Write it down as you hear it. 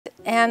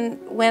and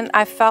when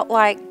I felt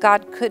like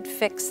God could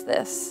fix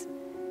this,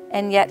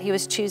 and yet he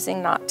was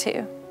choosing not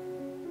to.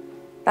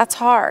 That's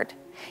hard.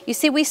 You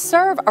see, we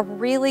serve a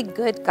really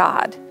good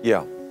God.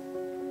 Yeah.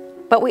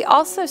 But we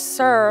also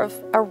serve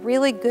a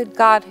really good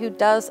God who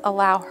does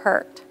allow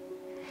hurt.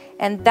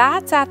 And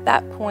that's at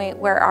that point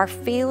where our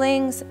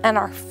feelings and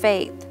our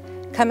faith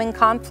come in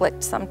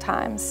conflict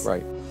sometimes.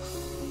 Right.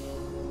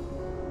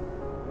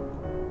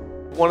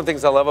 One of the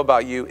things I love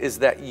about you is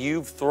that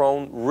you've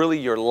thrown really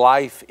your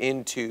life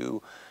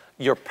into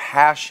your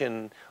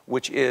passion,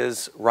 which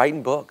is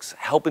writing books,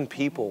 helping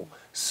people,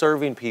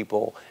 serving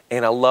people,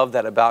 and I love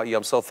that about you.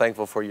 I'm so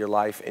thankful for your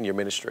life and your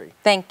ministry.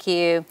 Thank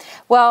you.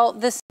 Well,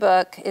 this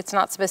book, It's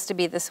Not Supposed to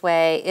Be This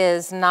Way,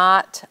 is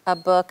not a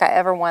book I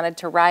ever wanted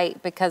to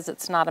write because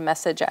it's not a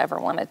message I ever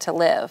wanted to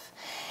live.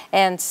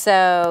 And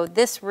so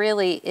this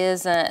really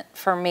isn't,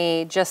 for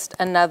me, just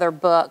another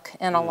book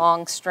in a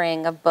long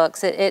string of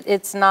books.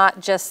 It's not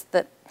just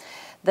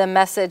the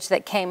message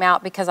that came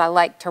out because I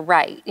like to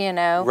write, you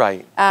know?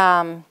 Right.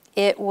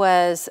 It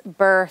was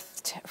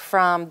birthed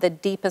from the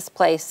deepest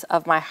place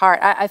of my heart.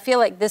 I feel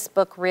like this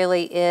book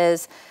really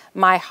is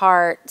my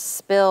heart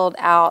spilled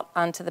out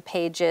onto the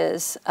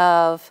pages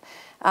of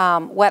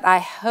what I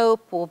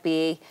hope will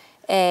be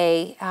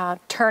a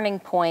turning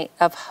point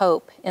of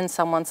hope in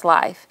someone's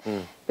life.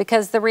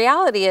 Because the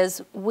reality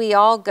is we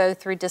all go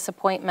through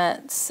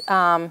disappointments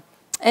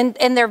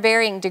and they're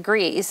varying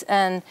degrees.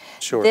 And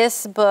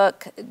this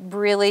book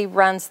really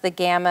runs the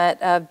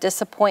gamut of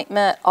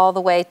disappointment all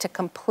the way to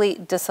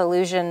complete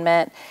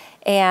disillusionment.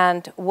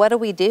 And what do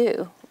we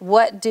do?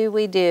 What do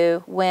we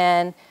do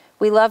when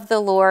we love the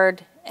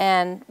Lord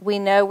and we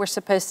know we're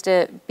supposed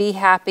to be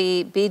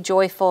happy, be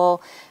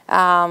joyful,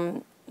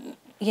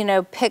 you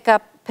know, pick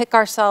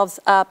ourselves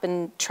up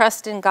and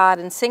trust in God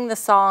and sing the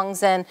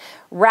songs and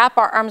wrap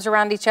our arms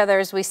around each other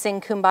as we sing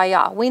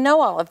Kumbaya. We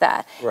know all of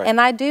that. Right. And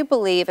I do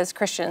believe as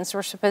Christians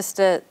we're supposed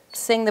to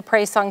sing the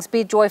praise songs,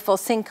 be joyful,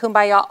 sing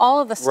Kumbaya,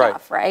 all of the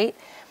stuff, right?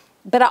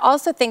 But I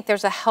also think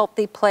there's a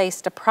healthy place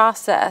to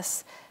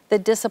process the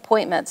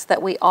disappointments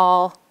that we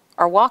all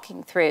are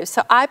walking through.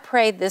 So I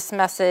pray this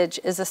message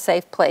is a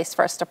safe place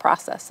for us to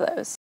process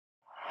those.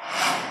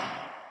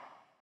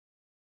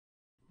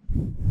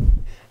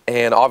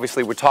 And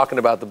obviously we're talking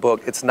about the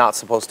book, It's Not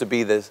Supposed to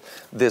Be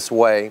This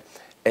Way.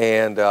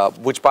 And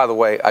which, by the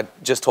way, I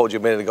just told you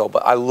a minute ago,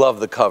 but I love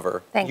the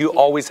cover. Thank you. You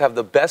always have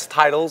the best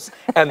titles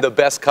and the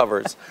best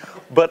covers.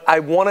 But I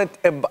wanted,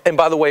 and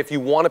by the way, if you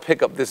want to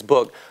pick up this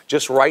book,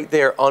 just right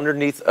there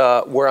underneath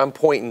where I'm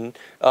pointing,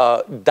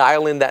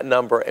 dial in that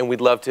number, and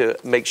we'd love to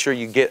make sure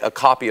you get a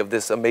copy of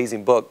this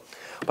amazing book.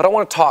 But I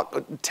want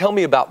to tell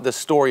me about the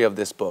story of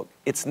this book.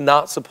 It's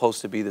Not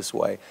Supposed to Be This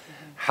Way.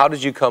 How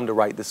did you come to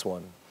write this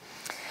one?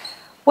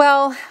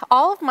 Well,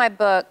 all of my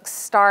books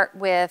start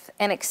with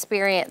an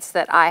experience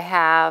that I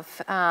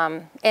have,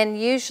 and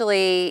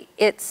usually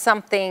it's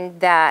something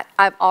that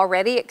I've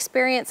already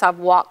experienced, I've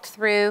walked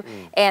through,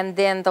 and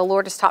then the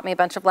Lord has taught me a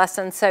bunch of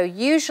lessons. So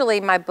usually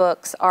my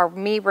books are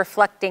me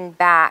reflecting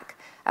back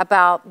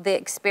about the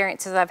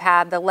experiences I've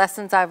had, the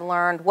lessons I've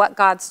learned, what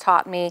God's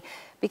taught me,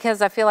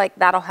 because I feel like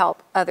that'll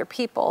help other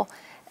people.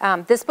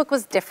 This book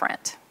was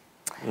different.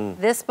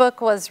 This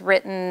book was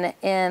written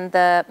in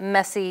the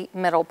messy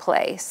middle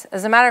place.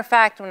 As a matter of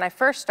fact, when I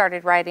first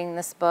started writing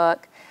this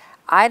book,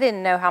 I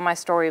didn't know how my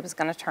story was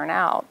going to turn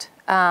out.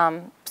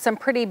 Some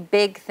pretty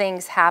big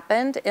things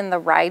happened in the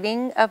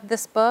writing of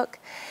this book,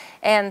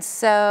 and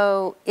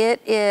so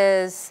it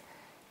is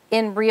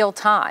in real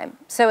time.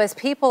 So as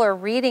people are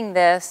reading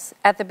this,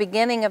 at the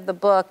beginning of the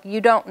book,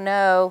 you don't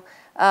know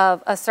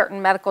of a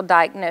certain medical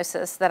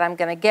diagnosis that I'm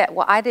going to get.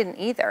 Well, I didn't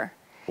either.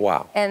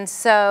 Wow. And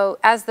so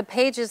as the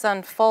pages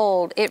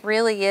unfold, it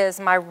really is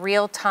my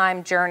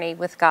real-time journey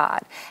with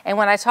God. And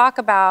when I talk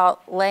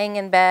about laying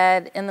in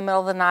bed in the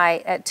middle of the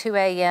night at 2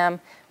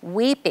 a.m.,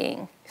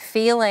 weeping,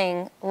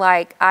 feeling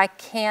like I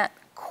can't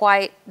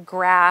quite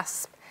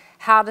grasp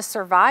how to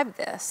survive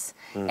this.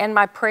 And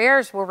my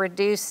prayers were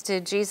reduced to,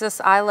 Jesus,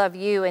 I love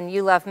you and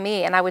you love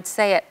me. And I would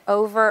say it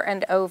over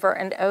and over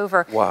and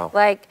over. Wow.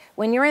 Like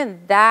when you're in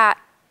that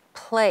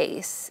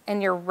place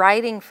and you're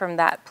writing from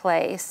that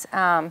place,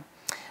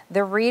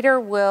 the reader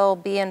will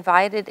be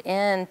invited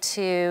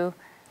into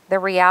the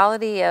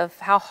reality of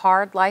how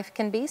hard life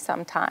can be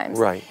sometimes.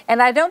 Right.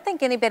 And I don't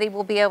think anybody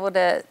will be able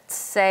to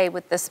say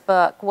with this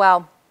book,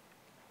 well,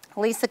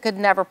 Lysa could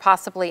never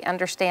possibly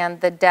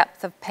understand the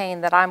depth of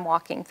pain that I'm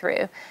walking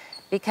through.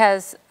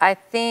 Because I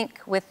think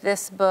with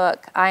this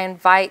book, I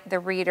invite the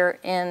reader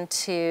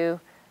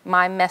into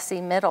my messy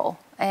middle.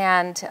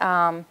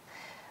 And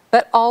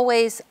but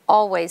always,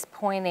 always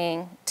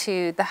pointing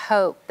to the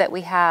hope that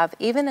we have,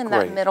 even in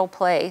that middle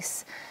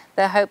place,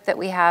 the hope that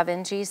we have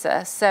in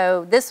Jesus.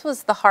 So this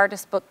was the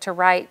hardest book to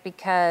write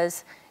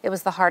because it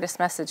was the hardest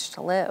message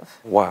to live.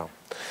 Wow.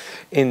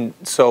 And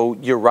so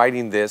you're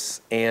writing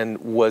this, and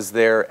was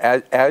there,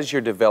 as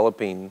you're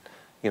developing,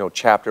 you know,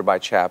 chapter by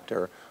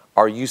chapter,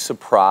 are you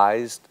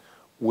surprised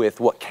with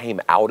what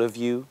came out of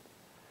you?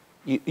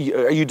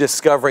 Are you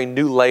discovering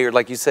new layers?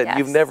 Like you said,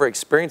 you've never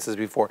experienced this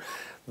before.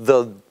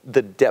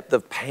 the depth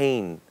of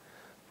pain.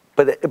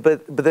 But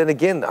then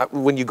again,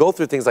 when you go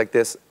through things like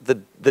this,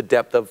 the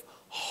depth of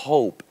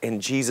hope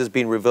and Jesus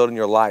being revealed in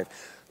your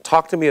life.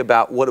 Talk to me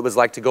about what it was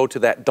like to go to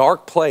that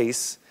dark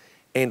place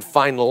and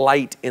find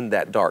light in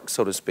that dark,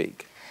 so to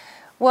speak.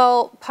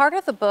 Well, part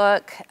of the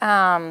book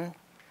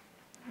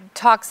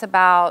talks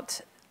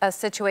about a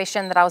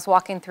situation that I was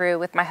walking through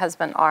with my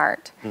husband,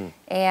 Art.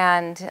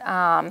 And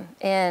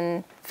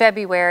in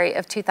February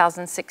of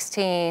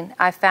 2016,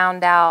 I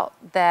found out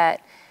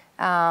that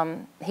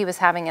he was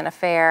having an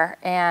affair,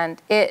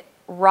 and it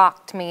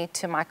rocked me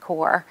to my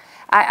core.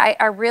 I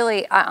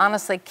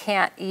honestly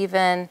can't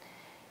even,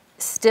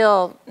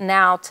 still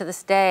now to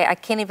this day, I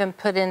can't even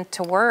put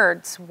into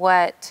words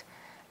what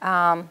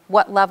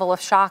level of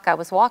shock I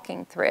was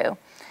walking through.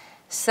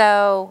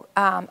 So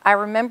I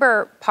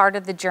remember part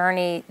of the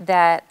journey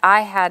that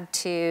I had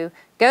to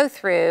go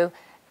through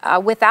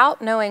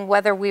without knowing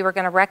whether we were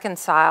going to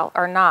reconcile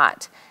or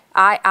not.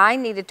 I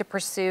needed to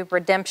pursue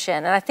redemption.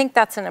 And I think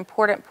that's an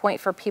important point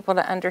for people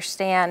to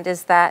understand,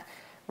 is that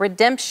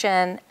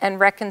redemption and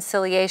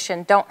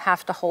reconciliation don't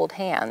have to hold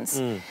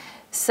hands.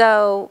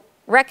 So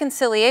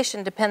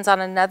reconciliation depends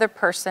on another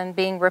person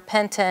being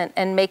repentant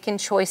and making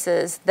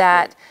choices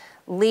that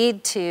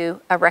lead to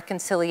a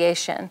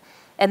reconciliation.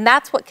 And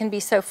that's what can be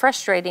so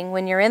frustrating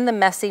when you're in the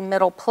messy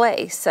middle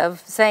place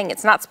of saying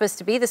it's not supposed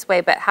to be this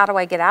way, but how do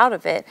I get out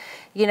of it?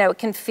 You know, it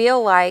can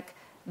feel like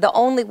the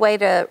only way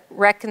to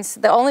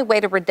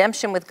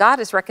redemption with God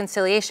is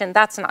reconciliation.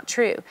 That's not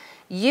true.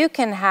 You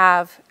can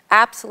have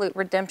absolute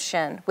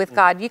redemption with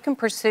God. You can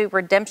pursue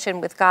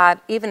redemption with God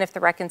even if the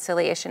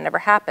reconciliation never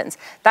happens.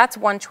 That's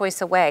one choice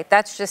away.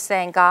 That's just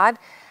saying, God,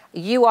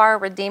 you are a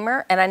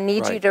redeemer, and I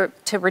need you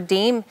to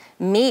redeem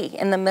me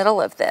in the middle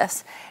of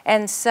this.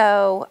 And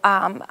so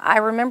I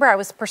remember I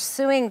was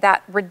pursuing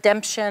that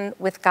redemption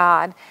with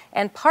God,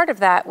 and part of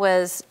that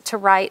was to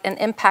write an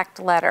impact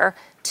letter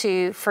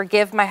to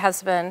forgive my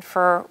husband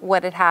for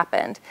what had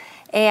happened.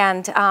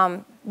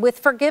 And with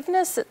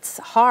forgiveness, it's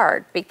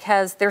hard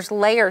because there's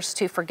layers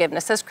to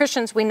forgiveness. As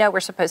Christians, we know we're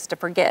supposed to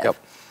forgive. Yep.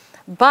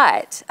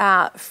 But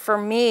for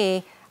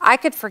me, I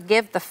could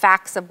forgive the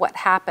facts of what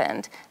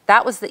happened.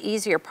 That was the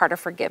easier part of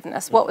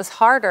forgiveness. What was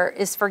harder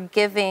is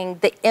forgiving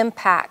the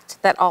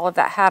impact that all of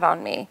that had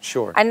on me.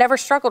 Sure. I never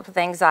struggled with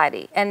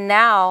anxiety. And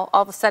now,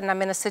 all of a sudden,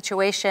 I'm in a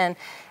situation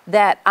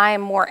that I am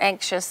more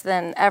anxious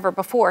than ever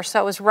before. So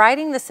I was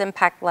writing this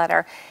impact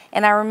letter,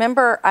 and I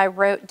remember I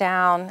wrote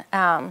down,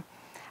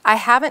 I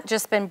haven't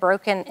just been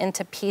broken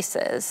into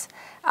pieces.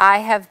 I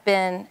have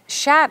been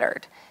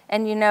shattered.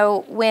 And you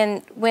know,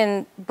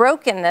 when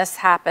brokenness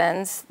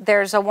happens,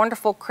 there's a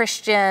wonderful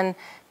Christian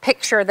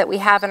picture that we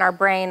have in our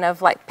brain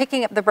of like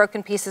picking up the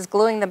broken pieces,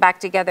 gluing them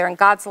back together, and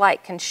God's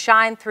light can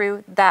shine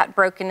through that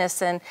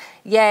brokenness, and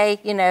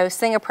yay, you know,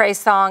 sing a praise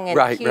song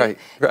and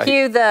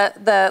cue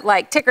the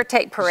like ticker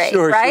tape parade,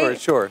 right?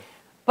 Sure.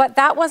 But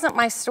that wasn't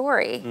my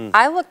story.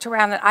 I looked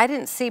around and I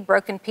didn't see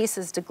broken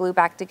pieces to glue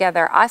back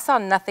together. I saw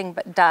nothing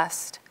but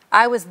dust.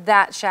 I was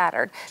that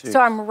shattered. Jeez.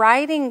 So I'm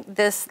writing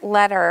this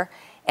letter,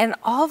 and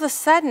all of a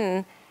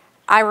sudden,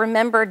 I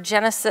remembered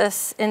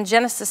in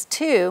Genesis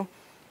 2,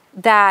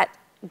 that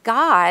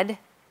God,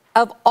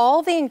 of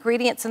all the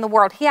ingredients in the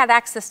world, he had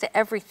access to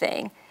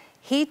everything.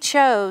 He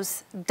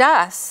chose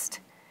dust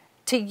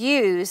to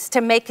use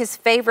to make his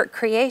favorite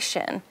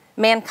creation,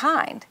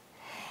 mankind.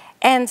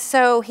 And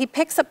so he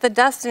picks up the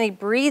dust and he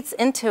breathes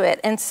into it.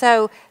 And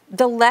so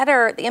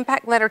the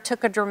impact letter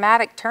took a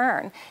dramatic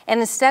turn.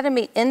 And instead of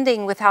me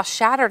ending with how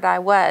shattered I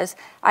was,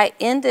 I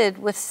ended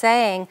with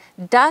saying,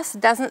 dust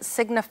doesn't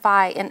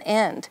signify an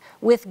end.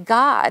 With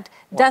God,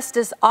 dust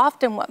is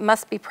often what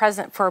must be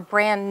present for a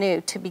brand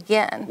new to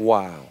begin.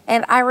 Wow.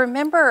 And I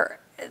remember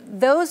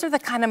those are the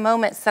kind of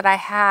moments that I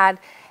had,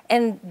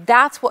 and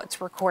that's what's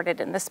recorded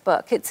in this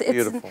book.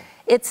 Beautiful.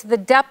 It's the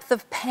depth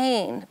of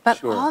pain,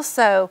 but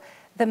also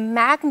the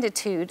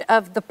magnitude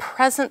of the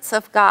presence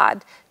of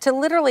God to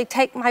literally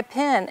take my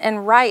pen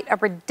and write a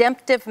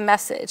redemptive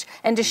message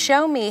and to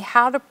show me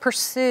how to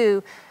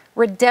pursue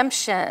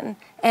redemption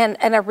and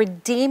a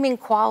redeeming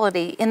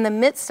quality in the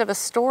midst of a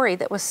story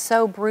that was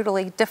so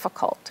brutally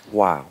difficult.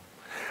 Wow.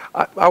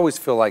 I always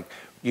feel like,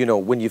 you know,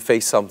 when you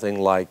face something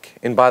like,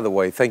 and by the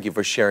way, thank you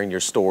for sharing your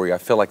story. I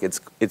feel like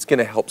it's going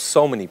to help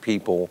so many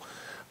people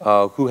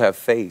who have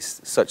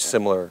faced such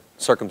similar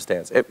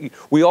circumstance.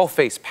 We all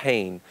face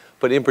pain,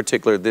 but in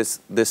particular this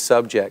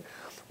subject.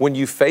 When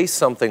you face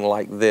something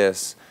like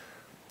this,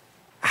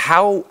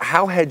 how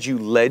had you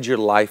led your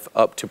life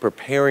up to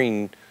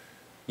preparing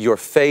your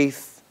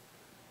faith,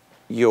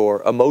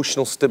 your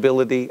emotional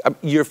stability?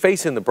 You're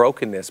facing the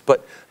brokenness,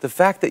 but the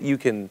fact that you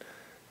can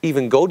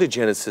even go to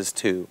Genesis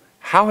 2,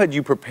 how had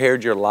you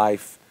prepared your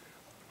life?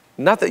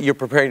 Not that you're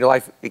preparing your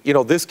life, you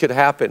know, this could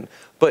happen,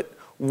 but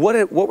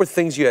what were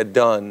things you had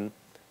done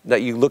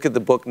that you look at the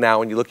book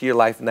now and you look at your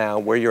life now,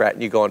 where you're at,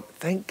 and you're going,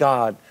 thank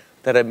God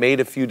that I made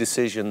a few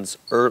decisions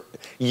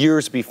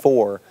years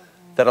before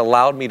that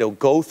allowed me to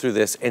go through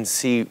this and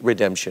see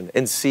redemption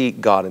and see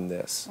God in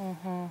this?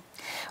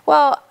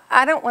 Well,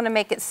 I don't want to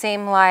make it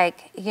seem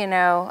like,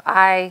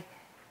 I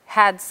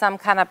had some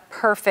kind of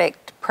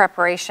perfect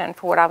preparation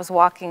for what I was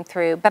walking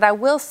through, but I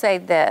will say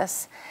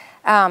this.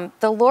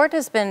 The Lord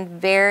has been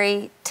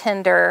very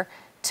tender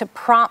to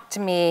prompt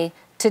me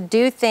to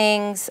do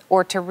things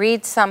or to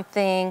read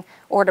something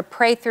or to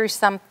pray through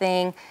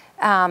something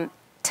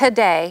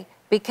today,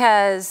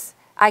 because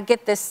I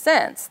get this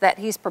sense that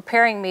He's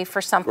preparing me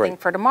for something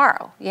for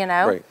tomorrow,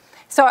 Right.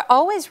 So I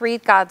always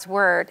read God's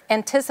Word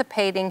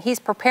anticipating He's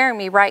preparing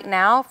me right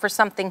now for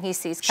something He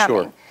sees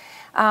coming.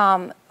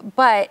 Sure.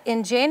 But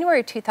in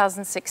January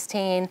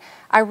 2016,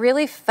 I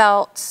really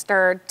felt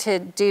stirred to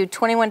do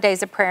 21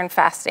 days of prayer and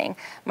fasting.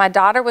 My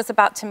daughter was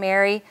about to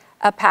marry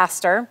a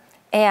pastor,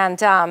 and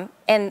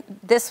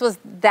this was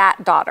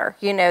that daughter,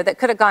 that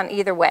could have gone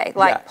either way,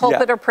 like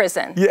pulpit or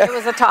prison. Yeah. It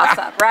was a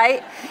toss-up,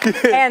 right?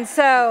 And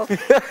so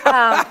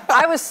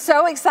I was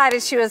so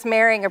excited she was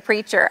marrying a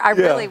preacher. I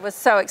really was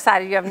so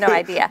excited. You have no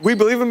idea. We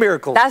believe in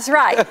miracles. That's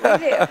right.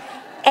 We do.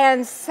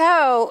 And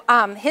so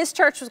his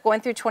church was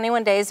going through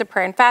 21 days of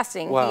prayer and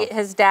fasting. Wow.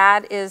 His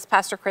dad is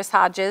Pastor Chris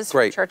Hodges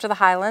from Church of the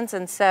Highlands.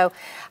 And so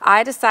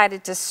I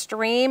decided to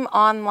stream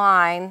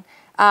online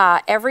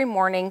every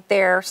morning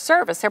their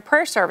service, their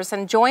prayer service,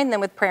 and join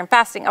them with prayer and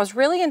fasting. I was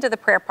really into the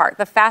prayer part.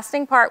 The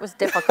fasting part was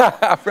difficult.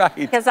 Right.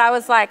 Because I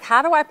was like,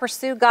 how do I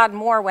pursue God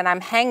more when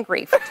I'm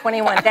hangry for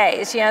 21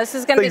 days? This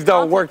is going to be Things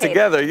don't work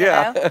together,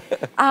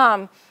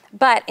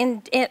 But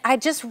I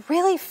just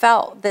really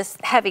felt this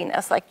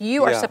heaviness, like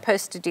you are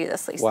supposed to do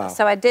this, Lysa. Wow.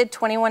 So I did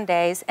 21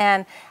 days,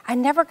 and I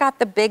never got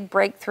the big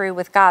breakthrough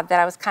with God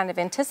that I was kind of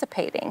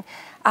anticipating.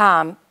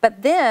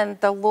 But then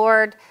the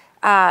Lord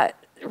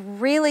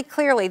really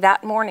clearly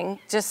that morning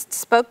just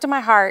spoke to my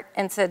heart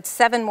and said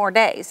 7 more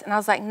days. And I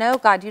was like, no,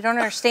 God, you don't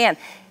understand.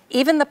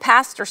 Even the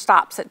pastor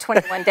stops at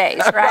 21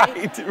 days,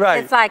 right?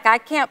 Right. It's like, I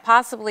can't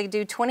possibly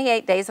do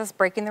 28 days. That's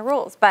breaking the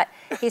rules. But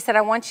He said,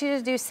 I want you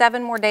to do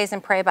 7 more days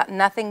and pray about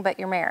nothing but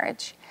your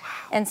marriage. Wow.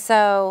 And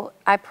so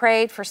I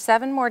prayed for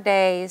 7 more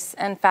days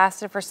and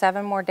fasted for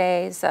 7 more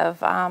days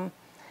of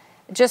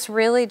just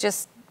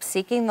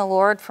seeking the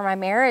Lord for my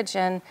marriage.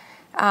 And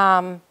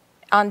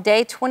on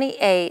day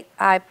 28,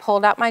 I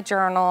pulled out my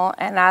journal,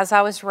 and as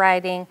I was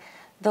writing,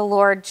 the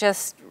Lord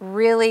just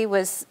really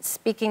was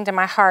speaking to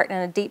my heart in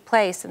a deep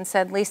place and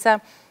said,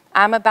 Lysa,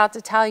 I'm about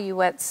to tell you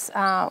what's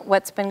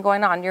been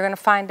going on. You're going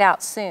to find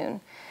out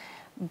soon.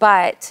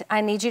 But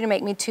I need you to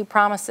make me 2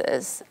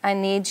 promises. I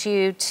need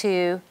you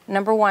to,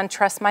 number 1,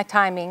 trust my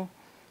timing.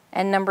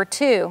 And number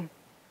 2,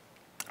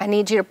 I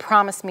need you to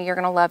promise me you're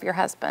going to love your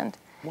husband.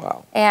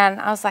 Wow. And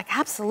I was like,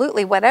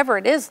 absolutely, whatever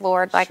it is,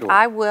 Lord. Like, Sure.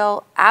 I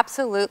will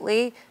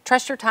absolutely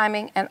trust your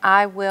timing, and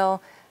I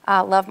will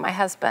love my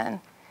husband.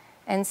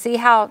 And see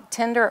how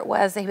tender it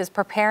was that He was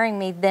preparing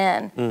me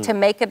then to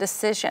make a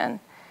decision,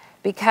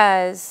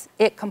 because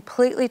it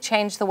completely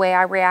changed the way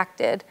I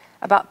reacted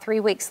about 3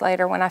 weeks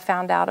later when I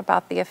found out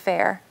about the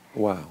affair.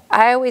 Wow.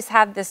 I always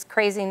had this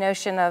crazy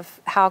notion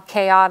of how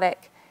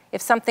chaotic,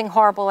 if something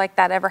horrible like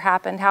that ever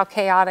happened, how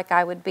chaotic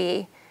I would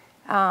be.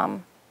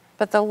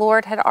 But the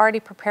Lord had already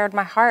prepared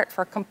my heart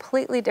for a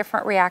completely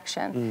different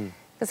reaction,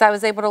 because I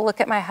was able to look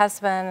at my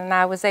husband and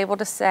I was able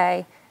to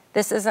say,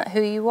 this isn't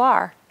who you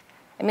are.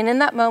 I mean, in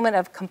that moment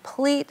of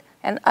complete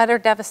and utter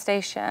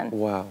devastation,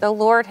 the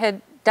Lord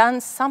had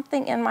done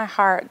something in my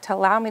heart to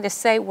allow me to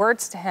say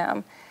words to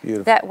Him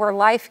that were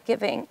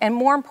life-giving and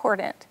more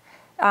important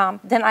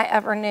than I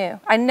ever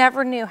knew. I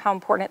never knew how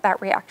important that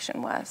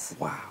reaction was.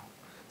 Wow.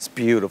 It's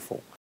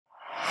beautiful.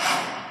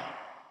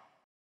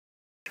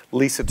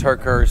 Lysa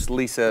TerKeurst.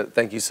 Lysa,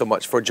 thank you so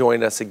much for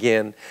joining us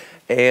again.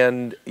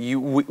 And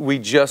we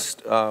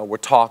just were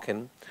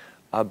talking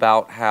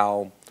about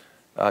how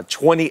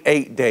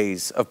 28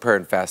 days of prayer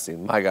and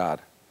fasting. My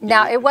God.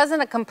 Now, it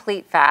wasn't a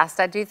complete fast.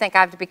 I do think I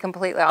have to be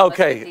completely honest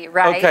with you,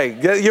 right?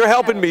 Okay, you're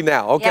helping me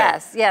now. Okay.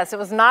 Yes, it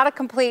was not a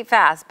complete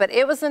fast, but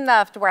it was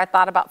enough to where I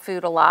thought about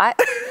food a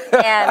lot.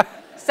 And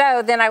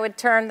so then I would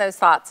turn those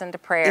thoughts into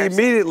prayers.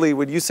 Immediately,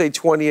 when you say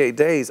 28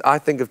 days, I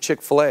think of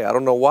Chick-fil-A. I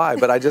don't know why,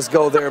 but I just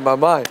go there in my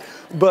mind.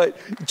 But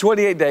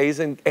 28 days,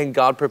 and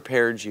God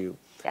prepared you.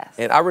 Yes.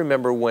 And I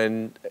remember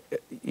when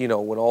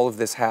all of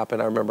this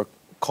happened, I remember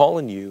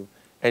calling you,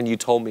 and you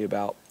told me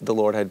about the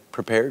Lord had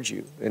prepared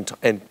you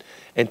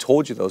and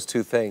told you those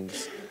 2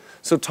 things.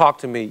 So talk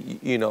to me.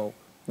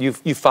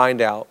 You find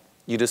out,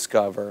 you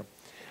discover,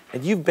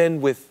 and you've been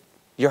with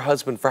your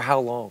husband for how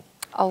long?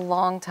 A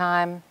long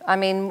time. I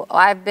mean,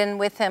 I've been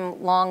with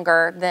him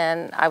longer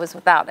than I was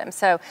without him.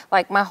 So,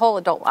 like, my whole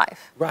adult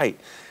life. Right.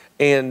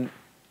 And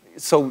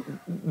so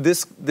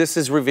this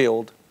is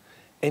revealed,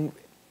 and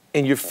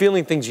you're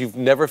feeling things you've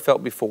never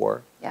felt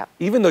before. Yep.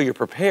 Even though you're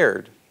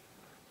prepared,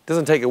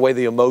 doesn't take away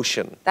the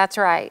emotion. That's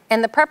right.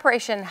 And the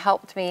preparation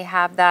helped me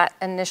have that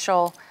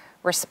initial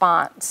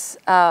response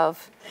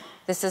of,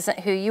 this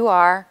isn't who you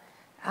are.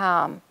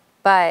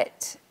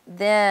 But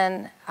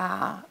then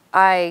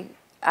I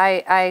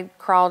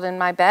crawled in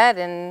my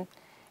bed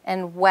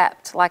and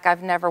wept like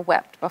I've never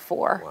wept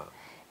before. Wow.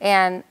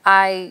 And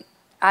I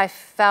I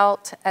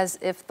felt as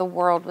if the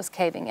world was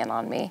caving in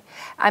on me.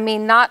 I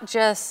mean, not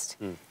just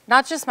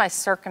my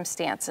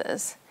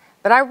circumstances,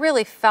 but I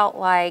really felt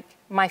like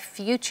my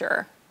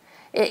future.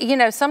 You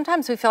know,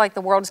 sometimes we feel like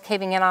the world is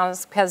caving in on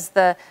us because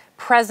the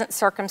present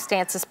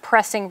circumstance is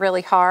pressing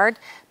really hard,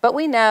 but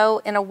we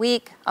know in a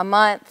week, a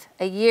month,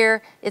 a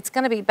year, it's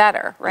going to be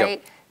better,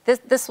 right? Yep.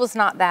 This was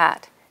not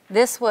that.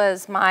 This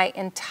was my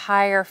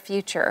entire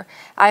future.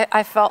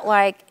 I felt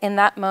like in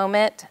that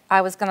moment,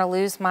 I was going to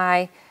lose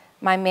my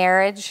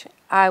marriage.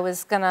 I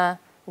was going to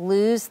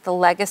lose the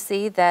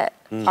legacy that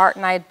Art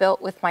and I had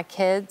built with my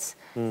kids.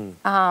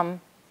 I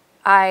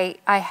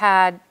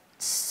had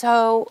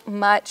so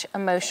much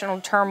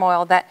emotional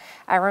turmoil that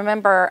I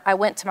remember I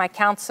went to my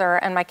counselor,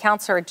 and my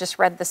counselor had just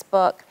read this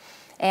book,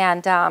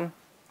 and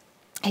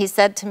he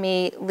said to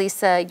me,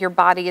 Lysa, your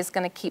body is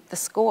going to keep the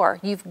score.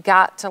 You've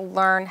got to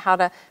learn how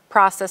to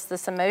process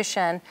this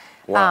emotion.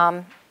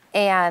 Wow.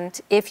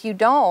 And if you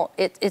don't,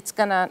 it's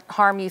going to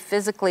harm you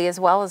physically as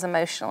well as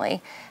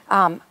emotionally.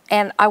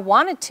 And I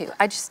wanted to.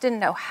 I just didn't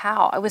know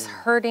how. I was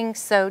hurting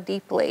so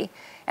deeply.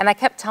 And I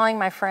kept telling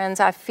my friends,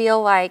 I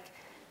feel like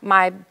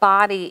my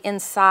body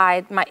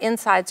inside, my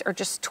insides are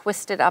just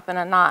twisted up in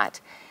a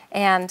knot.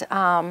 And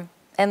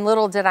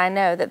little did I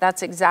know that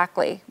that's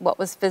exactly what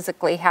was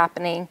physically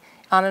happening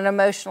on an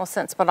emotional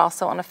sense, but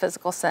also on a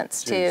physical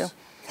sense too.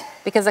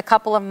 Because a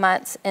couple of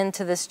months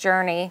into this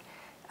journey,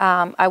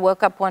 I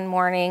woke up one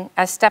morning,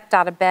 I stepped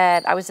out of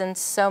bed, I was in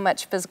so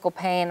much physical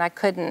pain, I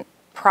couldn't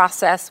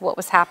process what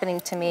was happening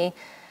to me.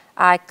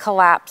 I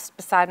collapsed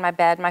beside my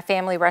bed, my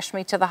family rushed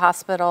me to the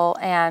hospital,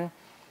 and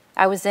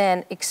I was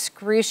in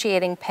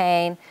excruciating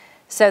pain.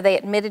 So they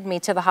admitted me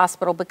to the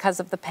hospital because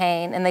of the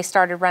pain, and they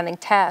started running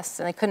tests,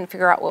 and they couldn't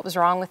figure out what was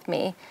wrong with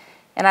me.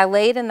 And I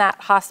laid in that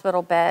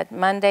hospital bed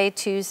Monday,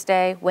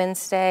 Tuesday,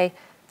 Wednesday,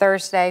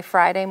 Thursday,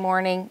 Friday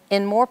morning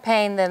in more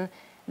pain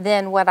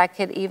than what I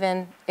could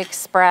even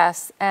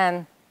express.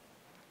 And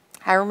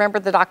I remember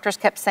the doctors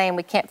kept saying,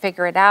 we can't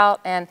figure it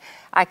out. And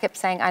I kept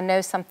saying, I know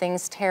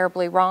something's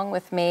terribly wrong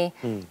with me.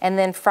 And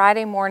then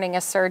Friday morning,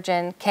 a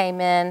surgeon came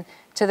in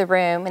to the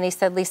room, and he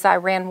said, Lysa, I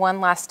ran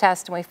one last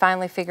test, and we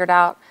finally figured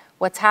out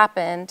what's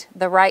happened.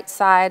 The right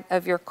side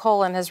of your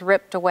colon has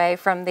ripped away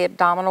from the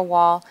abdominal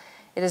wall.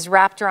 It is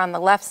wrapped around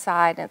the left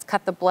side, and it's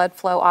cut the blood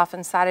flow off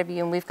inside of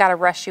you, and we've got to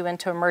rush you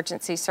into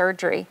emergency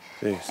surgery.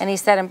 Jeez. And he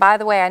said, and by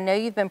the way, I know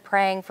you've been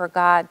praying for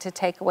God to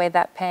take away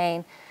that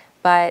pain,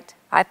 but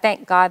I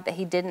thank God that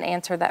he didn't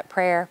answer that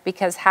prayer,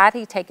 because had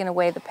he taken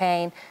away the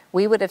pain,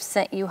 we would have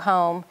sent you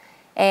home,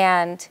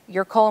 and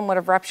your colon would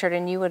have ruptured,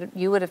 and you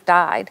would have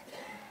died.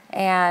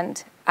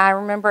 And I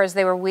remember as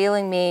they were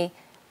wheeling me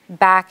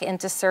back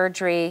into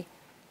surgery,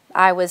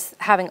 I was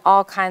having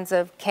all kinds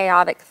of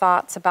chaotic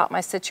thoughts about my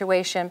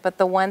situation, but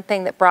the one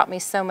thing that brought me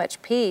so much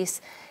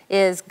peace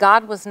is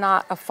God was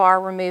not a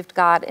far removed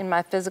God in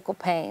my physical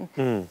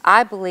pain.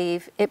 I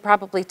believe it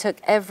probably took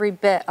every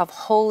bit of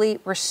holy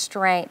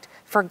restraint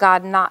for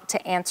God not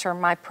to answer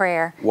my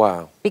prayer.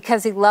 Wow.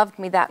 Because he loved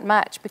me that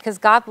much. Because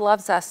God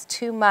loves us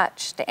too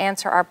much to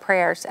answer our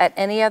prayers at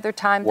any other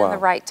time than the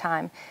right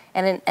time,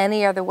 and in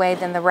any other way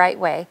than the right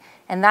way.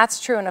 And that's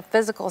true in a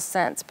physical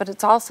sense, but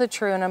it's also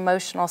true in an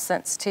emotional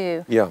sense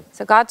too. Yeah.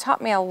 So God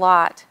taught me a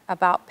lot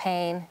about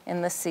pain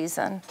in this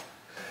season.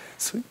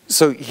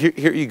 So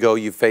here you go.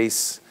 You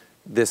face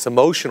this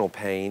emotional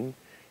pain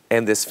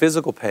and this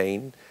physical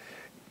pain.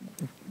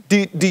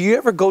 Do you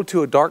ever go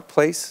to a dark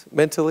place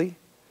mentally?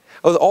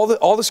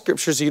 All the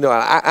scriptures, you know,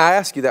 I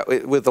ask you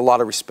that with a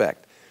lot of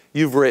respect.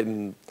 You've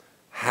written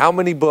how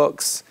many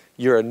books?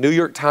 You're a New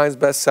York Times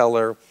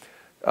bestseller.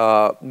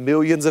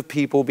 Millions of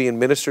people being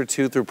ministered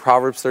to through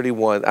Proverbs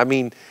 31. I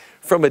mean,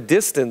 from a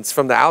distance,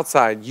 from the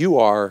outside,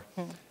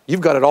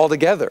 you've got it all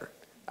together.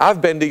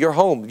 I've been to your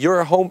home.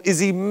 Your home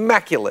is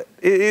immaculate.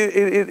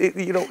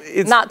 You know,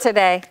 it's not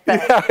today.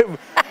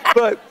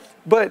 But,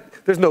 but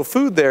there's no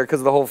food there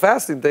because of the whole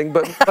fasting thing.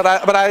 But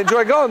I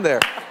enjoy going there.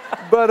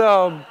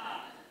 But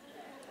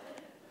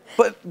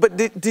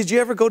did you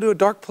ever go to a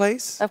dark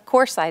place? Of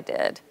course I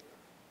did.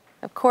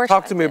 Of course.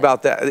 Talk to me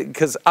about that,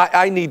 because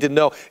I need to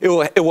know. It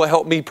will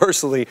help me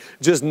personally,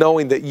 just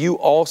knowing that you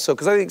also,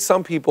 because I think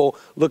some people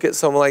look at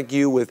someone like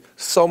you with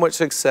so much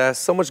success,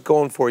 so much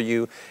going for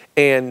you,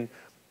 and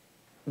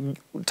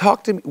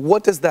talk to me.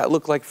 What does that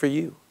look like for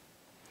you?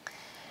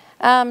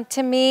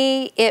 To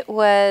me, it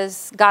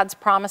was God's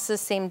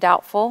promises seemed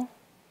doubtful,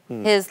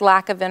 his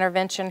lack of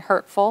intervention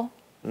hurtful,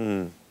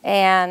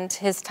 and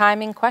his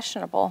timing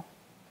questionable.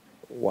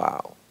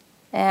 Wow.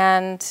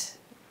 And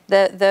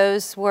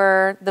those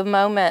were the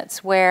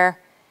moments where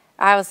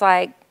I was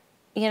like,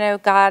 you know,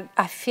 God,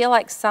 I feel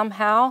like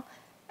somehow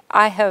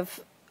I have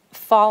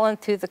fallen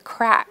through the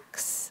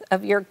cracks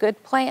of your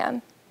good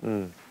plan.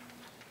 And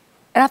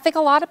I think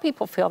a lot of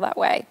people feel that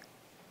way.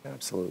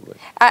 Absolutely.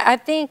 I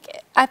think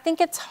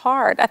it's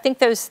hard. I think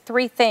those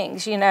three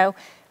things, you know,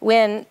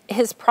 when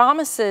his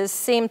promises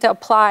seem to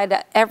apply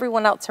to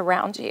everyone else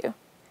around you,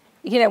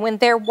 you know, when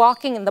they're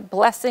walking in the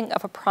blessing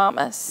of a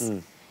promise,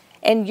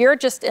 and you're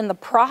just in the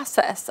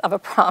process of a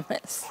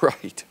promise.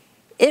 Right.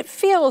 it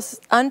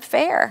feels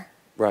unfair.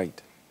 Right.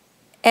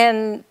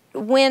 And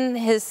when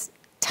his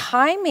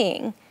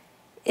timing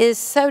is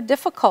so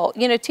difficult,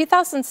 you know,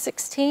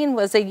 2016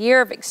 was a year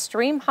of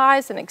extreme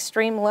highs and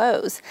extreme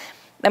lows.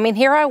 I mean,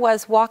 here I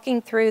was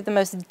walking through the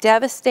most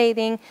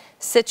devastating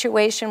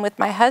situation with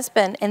my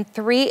husband, and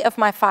 3 of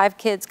my 5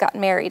 kids got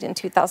married in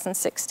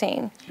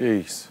 2016.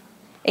 Jeez.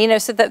 You know,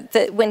 so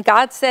that when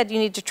God said, you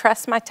need to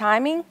trust my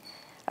timing,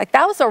 like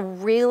that was a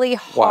really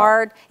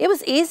hard, it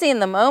was easy in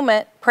the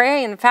moment,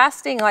 praying and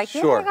fasting, like,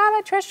 Sure. yeah, God,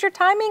 I trust your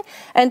timing,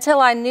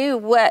 until I knew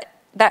what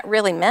that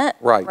really meant,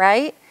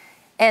 right?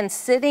 And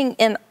sitting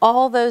in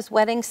all those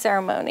wedding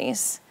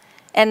ceremonies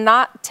and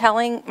not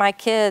telling my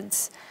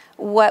kids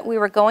what we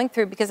were going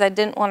through because I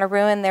didn't want to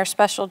ruin their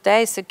special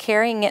day, so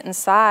carrying it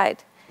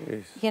inside.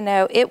 Jeez. You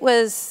know, it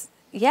was,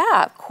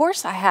 yeah, of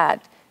course I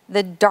had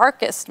the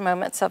darkest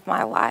moments of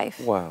my life.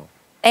 Wow.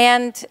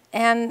 And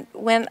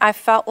when I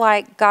felt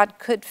like God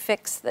could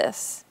fix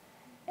this,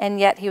 and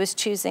yet he was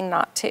choosing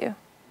not to.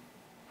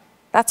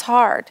 That's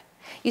hard.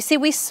 You see,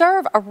 we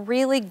serve a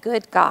really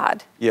good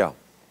God. Yeah.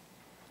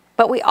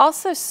 But we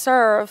also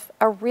serve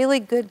a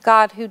really good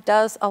God who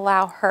does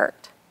allow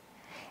hurt.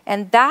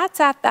 And that's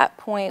at that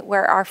point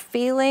where our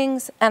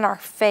feelings and our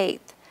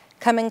faith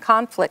come in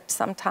conflict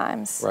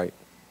sometimes. Right.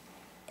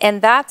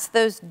 And that's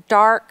those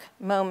dark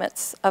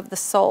moments of the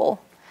soul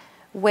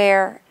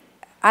where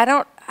I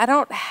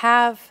don't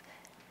have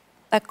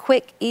a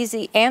quick,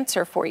 easy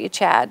answer for you,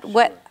 Chad.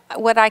 Sure.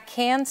 What I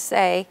can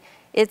say,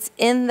 it's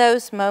in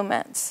those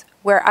moments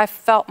where I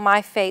felt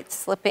my faith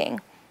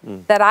slipping,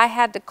 that I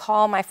had to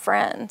call my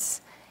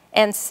friends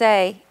and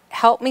say,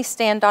 help me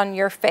stand on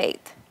your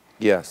faith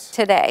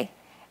today.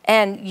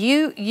 And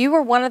you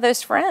were one of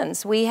those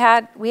friends. We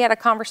had a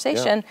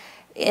conversation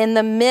in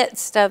the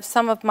midst of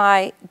some of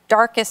my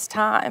darkest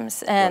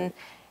times. And,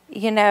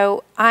 you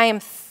know, I am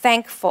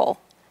thankful.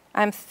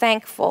 I'm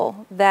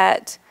thankful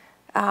that,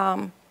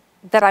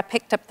 that I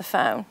picked up the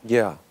phone.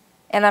 Yeah.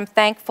 And I'm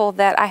thankful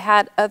that I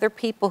had other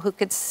people who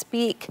could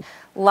speak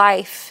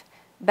life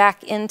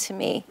back into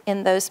me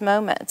in those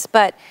moments.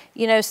 But,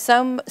 you know,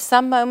 some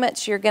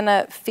moments you're going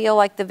to feel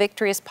like the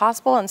victory is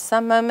possible, and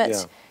some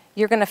moments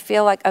you're going to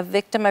feel like a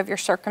victim of your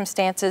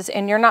circumstances,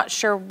 and you're not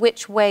sure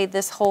which way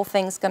this whole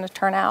thing's going to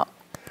turn out.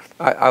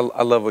 I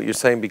love what you're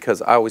saying,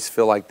 because I always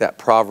feel like that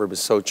proverb is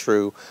so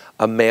true.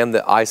 A man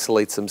that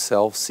isolates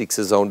himself seeks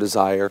his own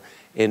desire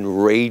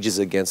and rages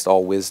against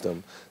all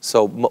wisdom.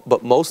 So,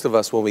 but most of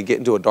us, when we get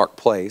into a dark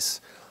place,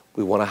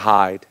 we want to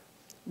hide.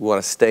 We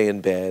want to stay in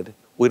bed.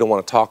 We don't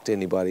want to talk to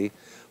anybody.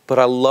 But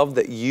I love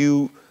that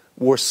you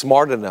were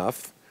smart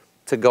enough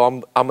to go,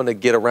 I'm going to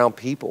get around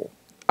people.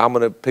 I'm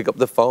going to pick up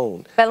the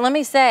phone. But let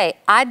me say,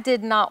 I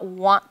did not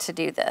want to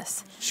do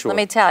this. Sure. Let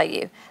me tell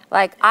you.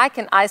 Like, I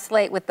can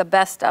isolate with the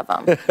best of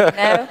them, you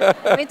know?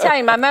 Let me tell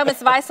you, my moments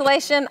of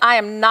isolation, I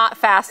am not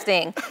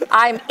fasting.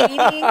 I'm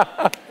eating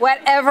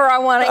whatever I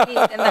want to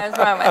eat in those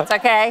moments,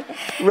 okay?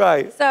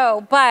 Right.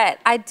 So, but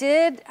I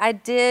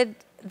did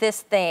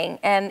this thing,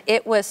 and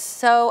it was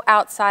so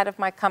outside of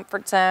my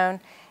comfort zone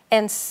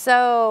and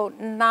so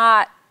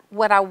not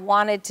what I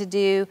wanted to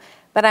do,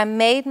 but I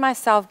made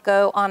myself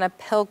go on a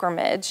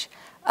pilgrimage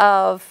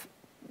of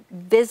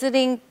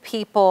visiting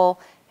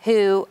people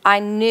who I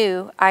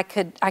knew I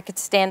could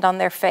stand on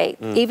their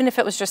faith, even if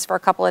it was just for a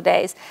couple of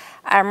days.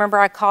 I remember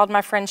I called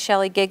my friend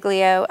Shelly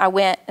Giglio. I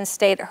went and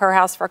stayed at her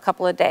house for a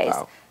couple of days.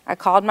 Wow. I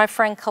called my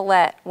friend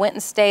Colette, went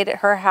and stayed at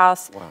her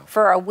house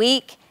for a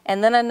week,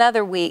 and then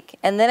another week,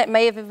 and then it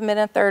may have even been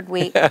a third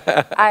week.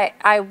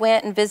 I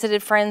went and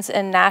visited friends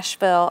in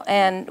Nashville,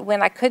 and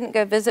when I couldn't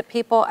go visit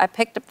people, I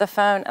picked up the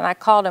phone and I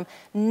called them.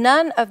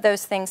 None of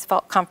those things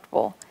felt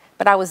comfortable,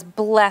 but I was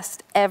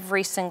blessed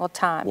every single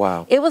time.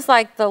 Wow. It was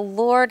like the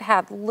Lord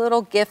had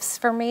little gifts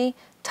for me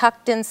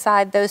tucked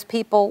inside those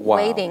people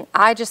waiting.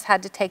 I just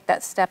had to take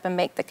that step and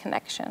make the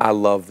connection. I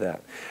love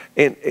that.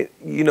 And,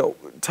 you know,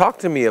 talk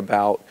to me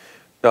about,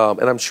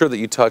 and I'm sure that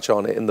you touch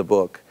on it in the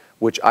book,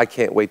 which I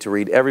can't wait to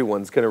read.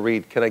 Everyone's going to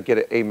read. Can I get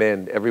an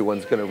amen?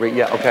 Everyone's going to read.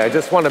 Yeah, okay. I'm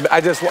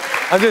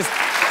just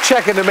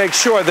checking to make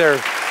sure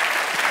they're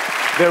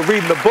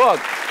reading the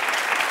book.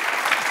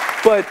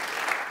 But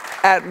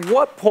at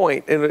what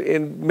point,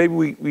 and maybe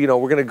we're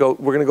going to go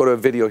to a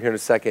video here in a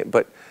second,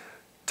 but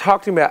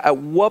talk to me about, at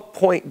what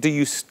point do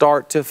you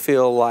start to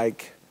feel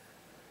like,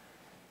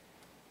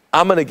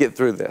 I'm going to get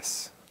through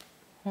this?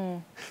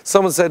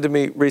 Someone said to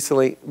me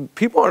recently,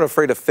 people aren't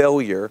afraid of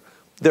failure,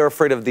 they're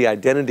afraid of the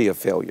identity of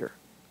failure.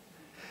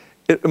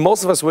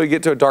 Most of us, when we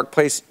get to a dark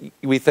place,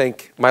 we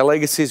think, my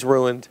legacy's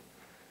ruined,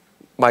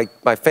 my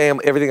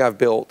family, everything I've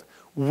built.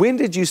 When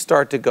did you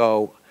start to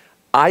go,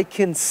 I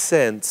can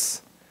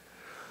sense,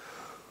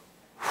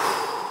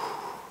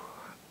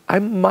 I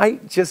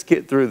might just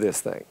get through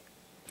this thing?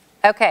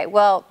 Okay,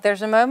 well,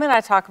 there's a moment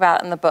I talk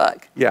about in the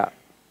book. Yeah.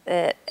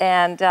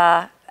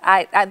 The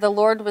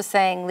Lord was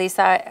saying,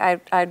 Lysa,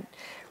 I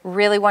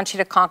really want you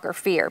to conquer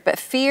fear. But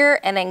fear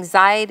and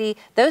anxiety,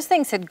 those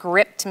things had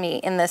gripped me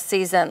in this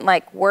season,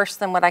 like worse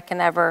than what I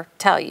can ever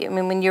tell you. I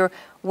mean, when you're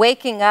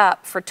waking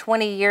up for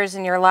 20 years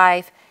in your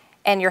life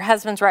and your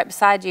husband's right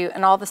beside you,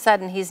 and all of a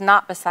sudden he's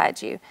not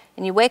beside you.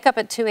 And you wake up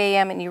at 2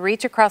 a.m. and you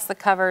reach across the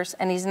covers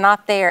and he's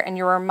not there, and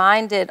you're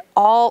reminded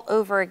all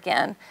over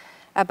again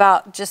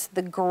about just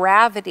the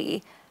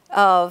gravity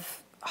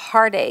of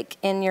heartache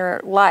in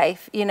your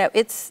life. You know,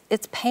 it's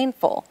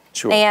painful.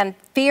 Sure. And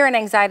fear and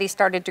anxiety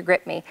started to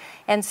grip me.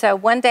 And so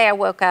one day I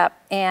woke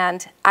up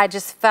and I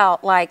just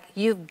felt like,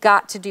 you've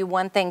got to do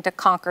one thing to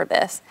conquer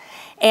this.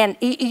 And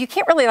you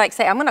can't really like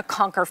say, I'm going to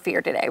conquer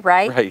fear today,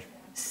 right? Right.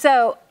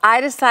 So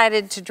I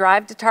decided to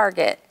drive to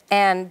Target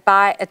and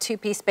buy a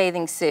 2-piece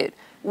bathing suit,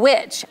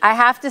 which I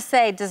have to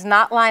say does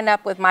not line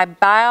up with my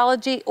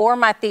biology or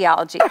my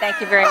theology. Thank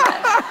you very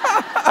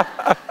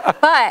much.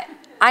 But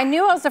I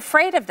knew I was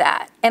afraid of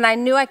that, and I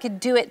knew I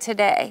could do it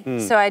today.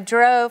 So I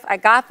drove, I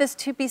got this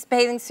 2-piece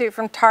bathing suit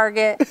from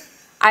Target.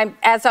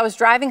 As I was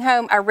driving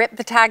home, I ripped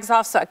the tags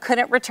off so I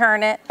couldn't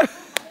return it.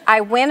 I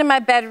went in my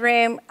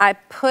bedroom, I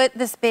put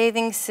this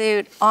bathing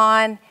suit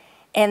on,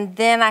 and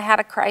then I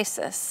had a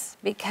crisis,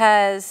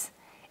 because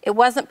it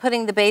wasn't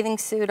putting the bathing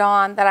suit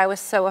on that I was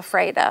so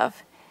afraid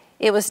of.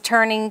 It was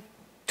turning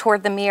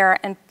toward the mirror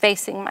and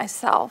facing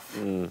myself.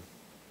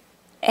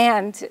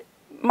 And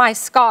my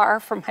scar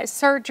from my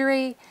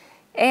surgery,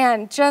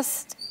 and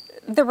just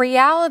the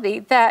reality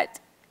that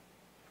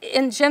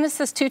in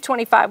Genesis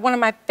 2:25, one of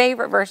my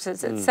favorite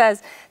verses, it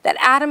says that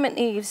Adam and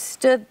Eve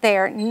stood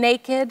there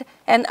naked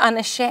and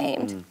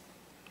unashamed.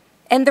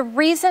 And the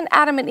reason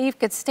Adam and Eve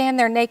could stand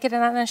there naked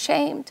and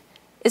unashamed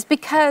is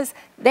because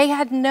they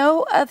had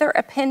no other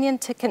opinion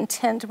to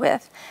contend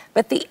with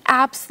but the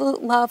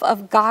absolute love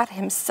of God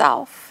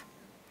himself.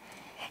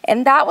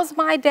 And that was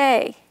my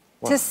day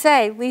to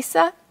say,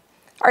 Lysa,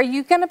 are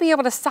you going to be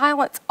able to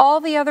silence all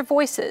the other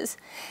voices?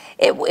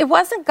 It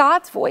wasn't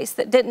God's voice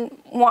that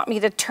didn't want me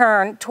to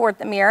turn toward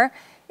the mirror.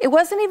 It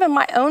wasn't even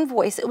my own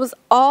voice. It was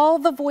all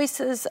the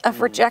voices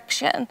of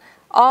rejection,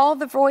 all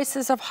the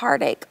voices of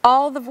heartache,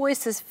 all the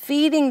voices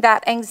feeding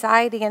that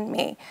anxiety in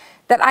me,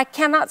 that I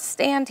cannot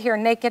stand here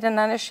naked and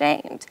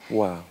unashamed.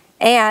 Wow.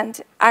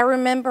 And I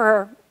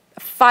remember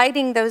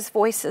fighting those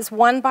voices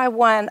one by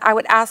one. I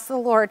would ask the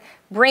Lord,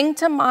 bring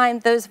to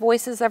mind those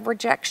voices of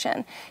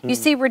rejection. You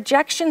see,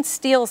 rejection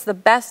steals the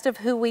best of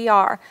who we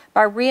are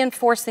by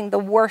reinforcing the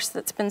worst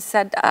that's been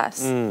said to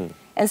us.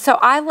 And so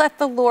I let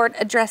the Lord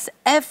address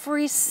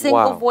every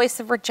single voice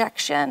of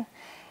rejection.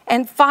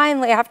 And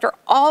finally, after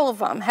all of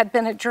them had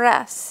been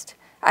addressed,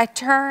 I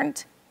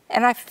turned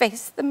and I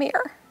faced the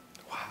mirror.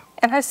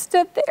 And I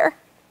stood there,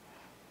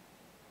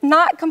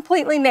 not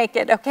completely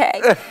naked,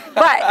 okay,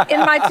 but in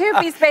my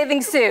 2-piece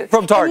bathing suit.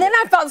 From Target. And then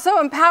I felt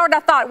so empowered, I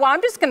thought, well,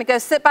 I'm just going to go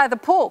sit by the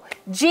pool.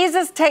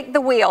 Jesus, take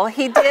the wheel.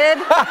 He did.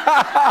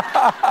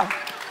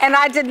 And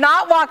I did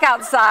not walk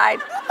outside.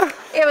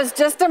 It was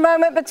just a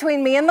moment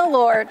between me and the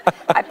Lord.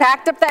 I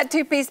packed up that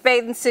 2-piece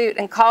bathing suit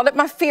and called it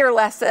my fear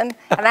lesson,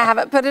 and I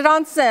haven't put it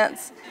on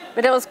since,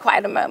 but it was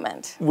quite a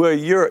moment. Well,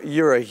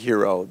 you're a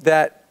hero.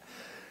 That,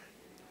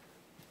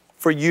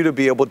 for you to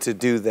be able to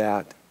do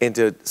that and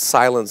to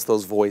silence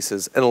those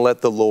voices and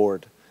let the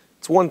Lord,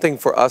 it's one thing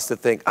for us to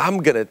think, I'm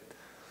going to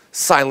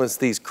silence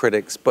these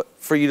critics, but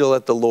for you to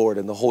let the Lord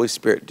and the Holy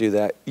Spirit do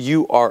that,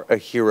 you are a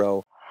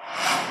hero.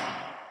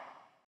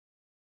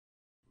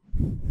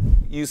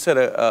 You said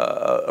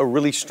a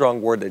really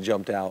strong word that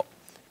jumped out,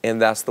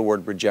 and that's the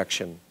word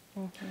rejection.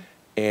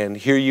 And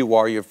here you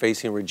are, you're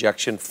facing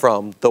rejection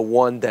from the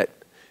one that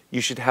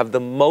you should have the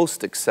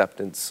most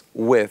acceptance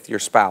with, your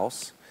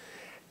spouse.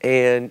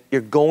 And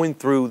you're going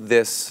through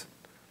this,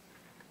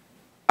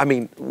 I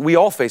mean, we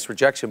all face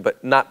rejection,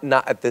 but not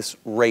at this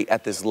rate,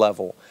 at this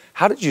level.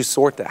 How did you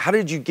sort that? How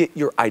did you get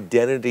your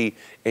identity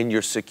and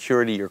your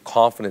security, your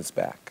confidence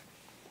back?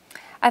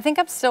 I think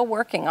I'm still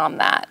working on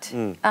that.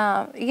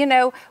 You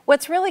know,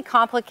 what's really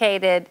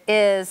complicated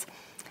is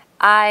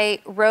I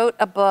wrote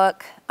a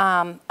book,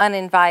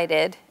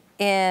 Uninvited,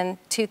 in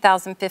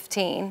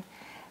 2015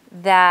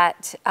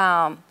 that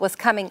was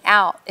coming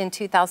out in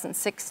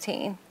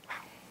 2016.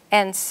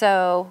 And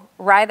so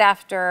right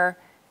after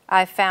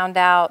I found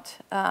out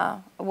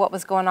what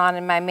was going on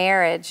in my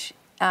marriage,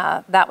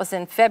 that was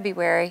in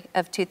February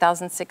of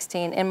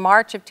 2016. In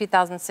March of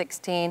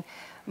 2016,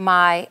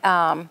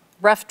 my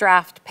rough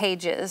draft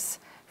pages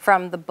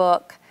from the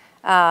book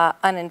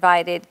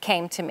Uninvited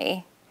came to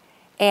me.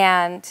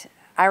 And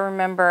I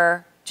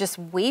remember just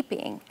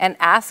weeping and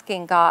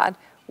asking God,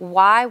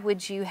 why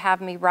would you have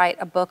me write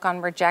a book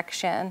on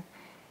rejection?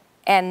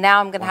 And now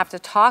I'm going to have to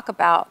talk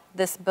about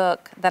this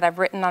book that I've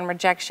written on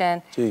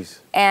rejection.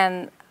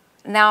 And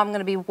now I'm going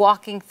to be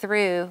walking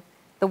through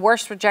the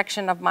worst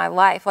rejection of my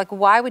life. Like,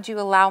 why would you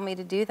allow me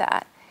to do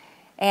that?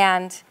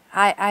 And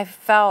I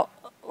felt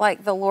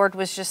like the Lord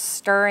was just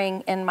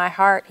stirring in my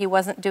heart. He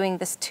wasn't doing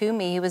this to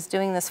me. He was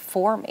doing this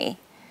for me.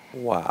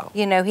 Wow.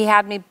 You know, he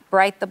had me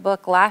write the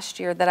book last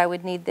year that I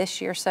would need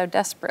this year so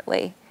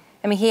desperately.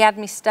 I mean, he had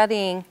me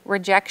studying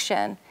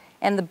rejection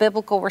and the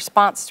biblical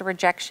response to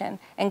rejection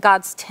and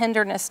God's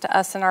tenderness to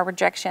us in our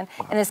rejection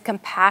and his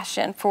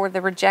compassion for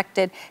the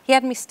rejected. He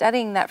had me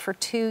studying that for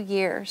 2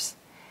 years.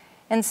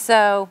 And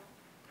so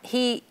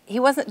he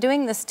wasn't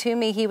doing this to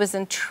me. He was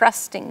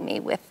entrusting me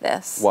with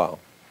this. Wow.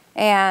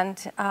 And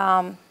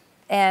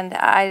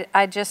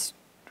I just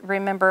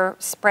remember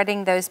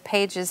spreading those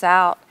pages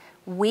out,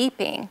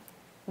 weeping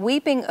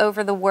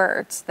over the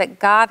words that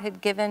God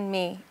had given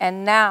me.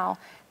 And now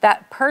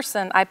that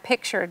person I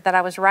pictured that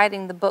I was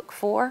writing the book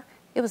for,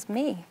 it was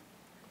me.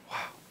 Wow.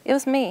 It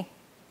was me.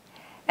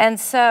 And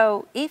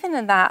so even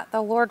in that,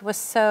 the Lord was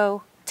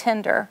so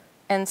tender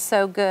and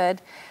so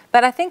good.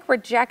 But I think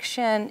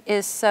rejection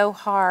is so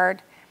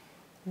hard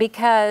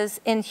because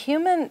in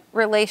human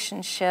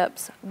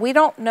relationships, we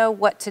don't know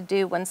what to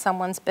do when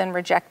someone's been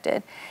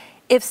rejected.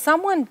 If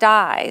someone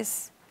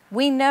dies,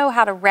 we know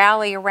how to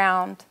rally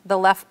around the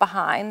left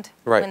behind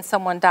when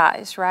someone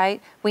dies,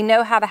 right? We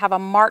know how to have a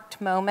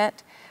marked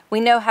moment. We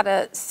know how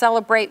to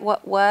celebrate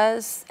what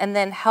was and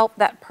then help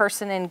that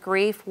person in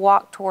grief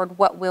walk toward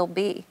what will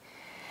be.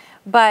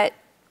 But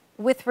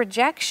with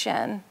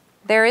rejection,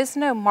 there is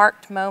no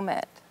marked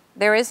moment.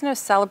 There is no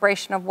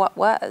celebration of what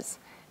was.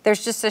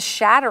 There's just a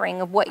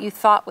shattering of what you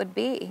thought would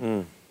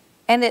be.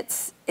 And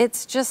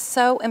it's just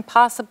so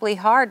impossibly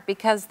hard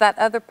because that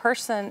other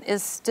person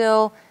is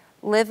still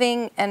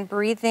living and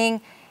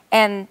breathing.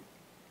 And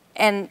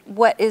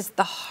what is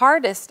the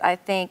hardest, I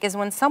think, is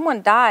when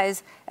someone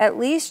dies, at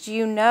least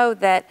you know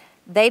that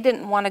they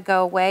didn't want to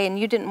go away and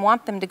you didn't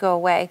want them to go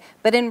away.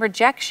 But in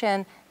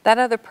rejection, that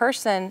other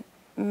person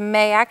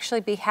may actually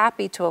be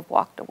happy to have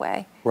walked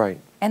away. Right.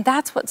 And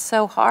that's what's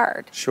so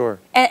hard. Sure.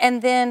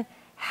 And then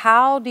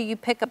how do you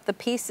pick up the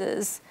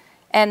pieces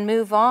and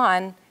move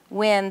on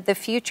when the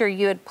future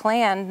you had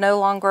planned no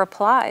longer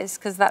applies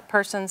because that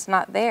person's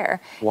not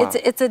there? Wow.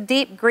 It's a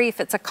deep grief.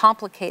 It's a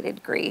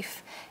complicated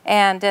grief.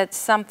 And it's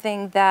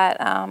something that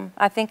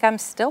I think I'm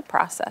still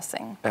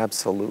processing.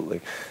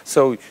 Absolutely.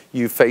 So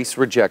you face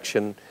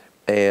rejection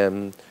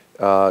and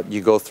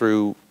you go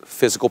through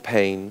physical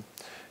pain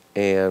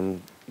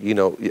and, you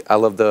know, I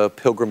love the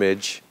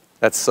pilgrimage.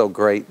 That's so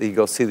great that you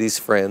go see these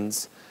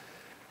friends.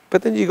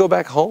 But then you go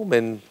back home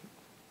and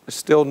there's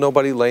still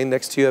nobody laying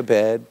next to you at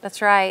bed.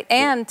 That's right.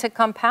 And to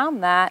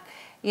compound that,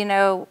 you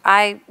know,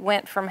 I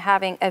went from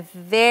having a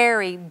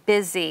very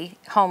busy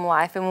home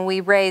life and when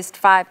we raised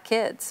 5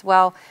 kids.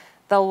 Well,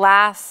 the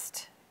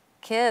last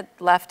kid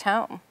left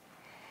home.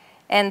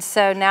 And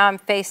so now I'm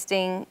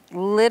facing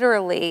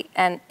literally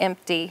an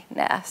empty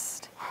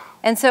nest.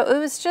 And so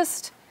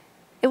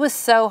it was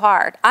so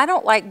hard. I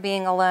don't like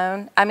being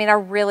alone. I mean, I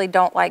really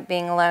don't like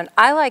being alone.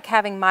 I like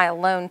having my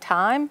alone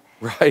time.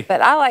 Right.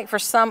 But I like for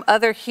some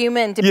other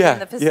human to be in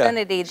the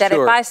vicinity that if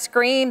I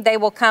scream, they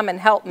will come and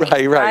help me.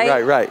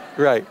 Right.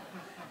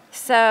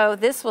 So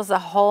this was a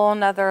whole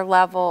nother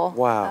level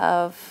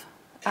of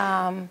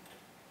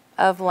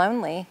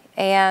lonely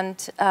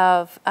and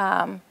of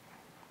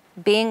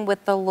being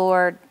with the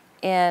Lord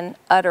in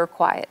utter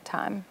quiet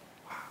time.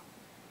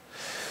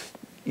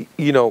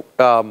 You know,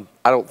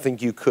 I don't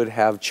think you could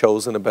have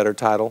chosen a better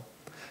title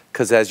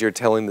because as you're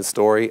telling the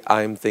story,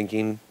 I'm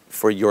thinking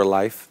for your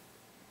life,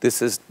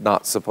 this is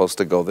not supposed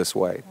to go this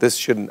way. This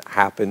shouldn't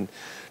happen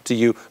to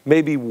you.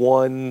 Maybe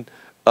one,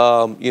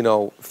 you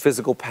know,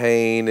 physical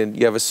pain and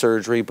you have a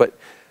surgery, but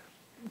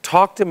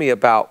talk to me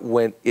about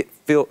when it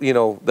feels, you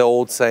know, the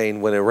old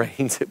saying, when it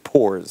rains, it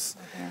pours.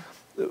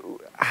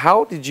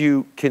 How did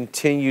you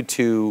continue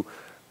to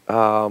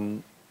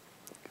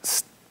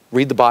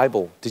read the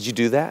Bible? Did you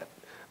do that?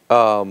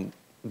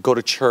 Go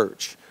to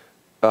church,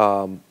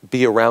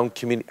 be around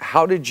community.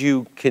 How did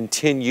you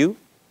continue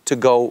to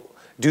go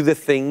do the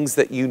things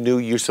that you knew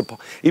you're supposed,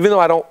 even though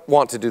I don't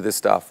want to do this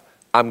stuff,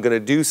 I'm going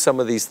to do some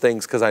of these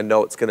things because I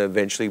know it's going to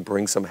eventually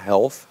bring some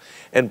health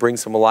and bring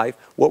some life.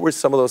 What were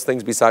some of those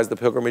things besides the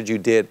pilgrimage you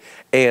did?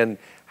 And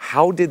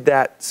how did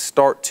that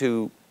start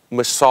to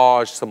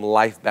massage some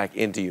life back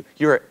into you?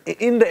 You're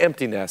in the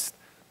empty nest.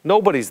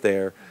 Nobody's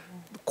there.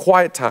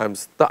 Quiet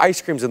times. The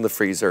ice cream's in the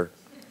freezer.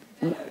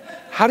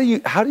 How do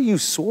you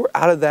sort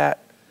out of that?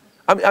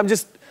 I'm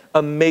just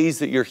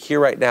amazed that you're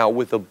here right now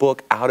with a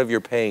book out of your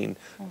pain.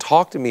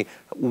 Talk to me.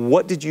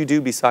 What did you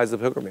do besides the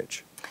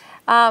pilgrimage?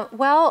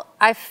 Well,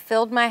 I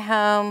filled my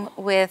home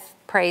with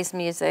praise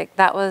music.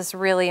 That was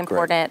really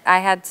important. Great. I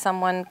had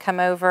someone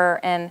come over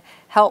and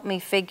help me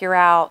figure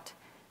out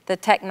the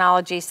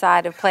technology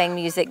side of playing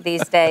music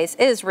these days.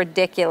 It is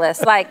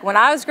ridiculous. Like when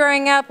I was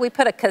growing up, we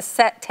put a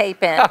cassette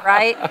tape in,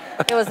 right?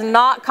 It was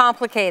not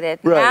complicated.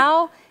 Right.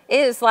 Now, it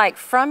is like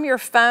from your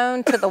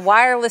phone to the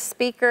wireless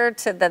speaker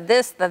to the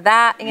this, the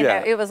that, you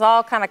know, it was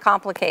all kind of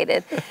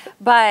complicated.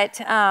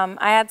 But I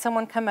had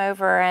someone come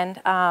over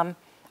and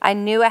I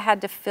knew I had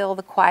to fill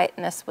the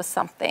quietness with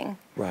something.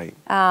 Right.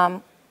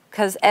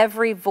 Because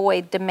every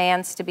void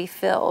demands to be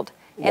filled.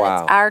 And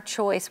it's our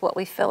choice what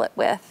we fill it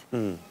with.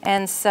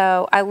 And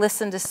so I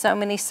listened to so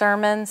many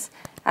sermons.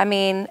 I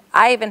mean,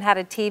 I even had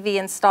a TV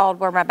installed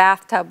where my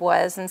bathtub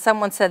was, and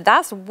someone said,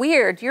 "That's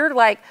weird. You're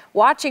like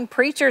watching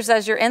preachers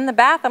as you're in the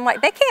bath." I'm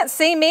like, they can't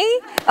see me.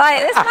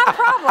 Like, it's not a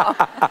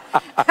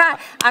problem.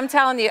 I'm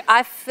telling you,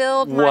 I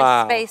filled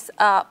my space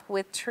up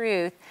with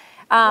truth.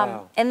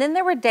 Wow. And then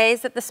there were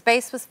days that the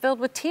space was filled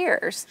with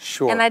tears.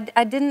 Sure. And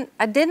I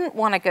didn't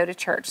want to go to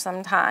church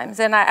sometimes,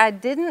 and I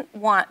didn't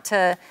want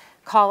to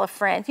call a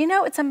friend. You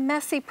know, it's a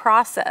messy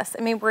process.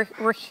 I mean,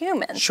 we're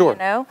humans. Sure. You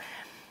know.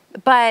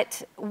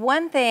 But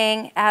one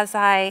thing, as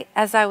I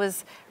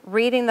was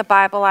reading the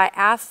Bible, I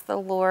asked the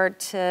Lord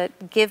to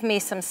give me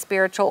some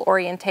spiritual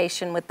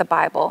orientation with the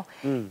Bible.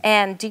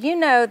 And do you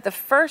know the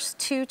first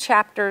 2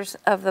 chapters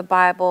of the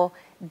Bible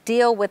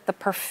deal with the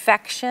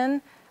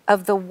perfection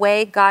of the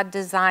way God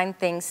designed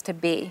things to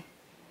be?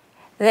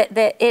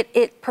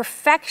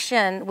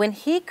 Perfection, when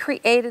He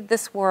created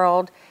this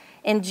world,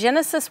 in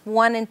Genesis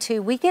 1 and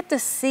 2, we get to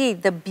see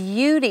the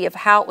beauty of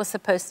how it was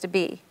supposed to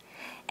be.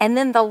 And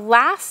then the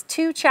last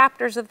 2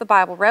 chapters of the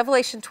Bible,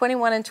 Revelation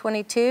 21 and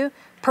 22,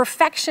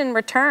 perfection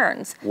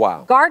returns.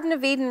 Wow. Garden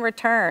of Eden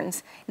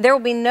returns. There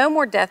will be no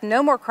more death,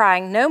 no more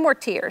crying, no more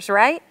tears,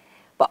 right?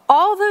 But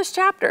all those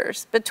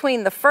chapters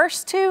between the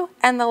first 2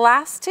 and the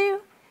last 2,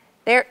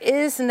 there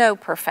is no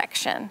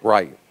perfection.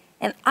 Right.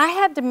 And I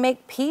had to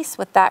make peace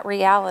with that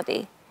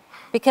reality,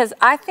 because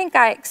I think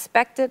I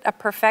expected a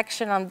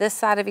perfection on this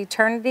side of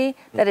eternity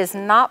that is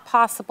not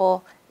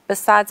possible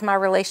besides my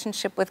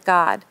relationship with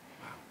God.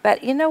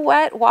 But you know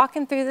what?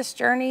 Walking through this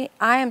journey,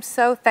 I am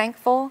so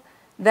thankful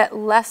that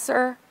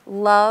lesser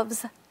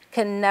loves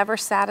can never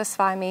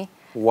satisfy me.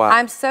 Wow.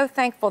 I'm so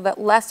thankful that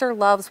lesser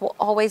loves will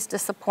always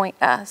disappoint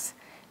us,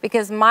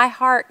 because my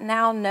heart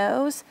now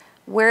knows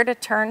where to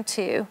turn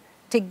to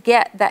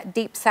get that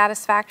deep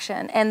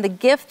satisfaction. And the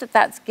gift that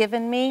that's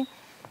given me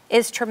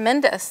is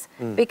tremendous,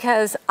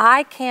 because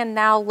I can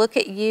now look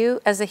at you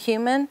as a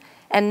human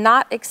and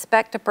not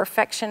expect a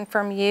perfection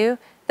from you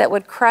that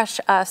would crush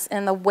us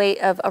in the weight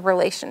of a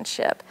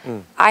relationship.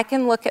 I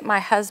can look at my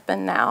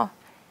husband now,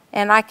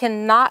 and I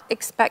cannot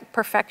expect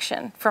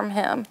perfection from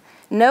him.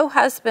 No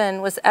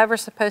husband was ever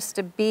supposed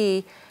to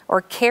be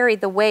or carry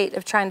the weight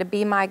of trying to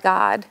be my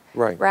God,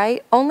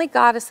 right? Only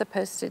God is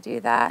supposed to do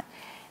that.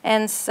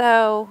 And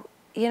so,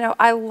 you know,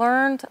 I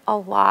learned a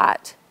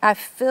lot. I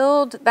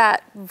filled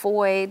that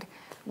void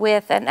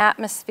with an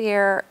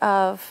atmosphere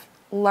of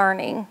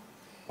learning,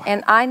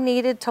 and I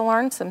needed to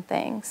learn some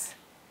things.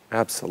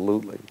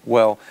 Absolutely.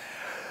 Well,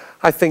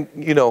 I think,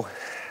 you know,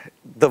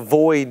 the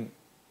void,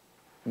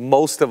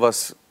 most of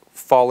us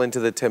fall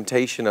into the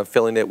temptation of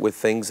filling it with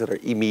things that are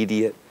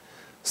immediate,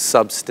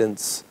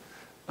 substance,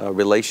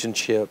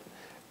 relationship.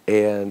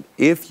 And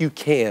if you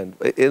can,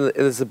 and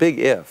it's a big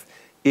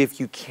if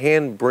you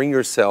can bring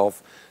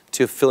yourself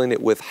to filling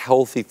it with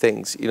healthy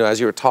things. You know,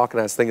 as you were talking,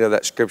 I was thinking of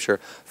that scripture,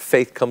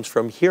 faith comes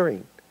from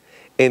hearing.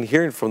 And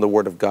hearing from the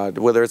Word of God,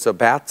 whether it's a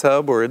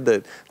bathtub or in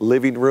the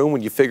living room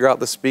when you figure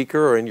out the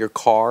speaker, or in your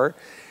car.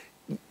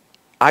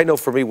 I know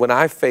for me, when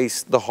I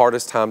faced the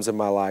hardest times in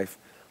my life,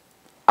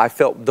 I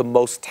felt the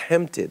most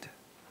tempted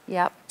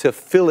to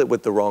fill it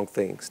with the wrong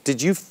things.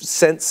 Did you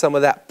sense some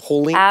of that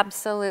pulling?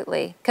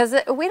 Absolutely, because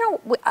we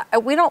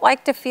don't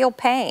like to feel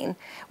pain.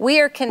 We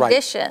are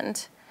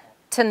conditioned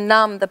to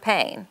numb the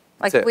pain.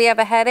 Like if we have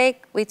a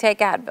headache, we take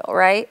Advil,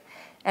 right?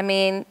 I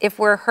mean, if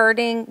we're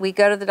hurting, we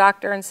go to the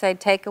doctor and say,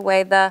 take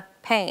away the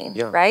pain,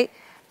 right?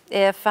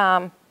 If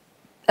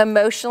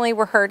emotionally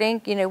we're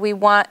hurting, you know, we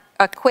want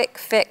a quick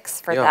fix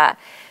for that.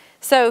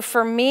 So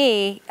for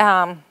me,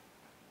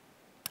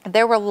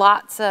 there were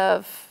lots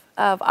of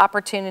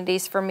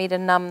opportunities for me to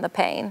numb the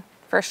pain,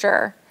 for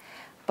sure.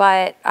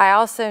 But I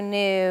also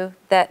knew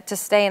that to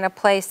stay in a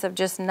place of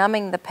just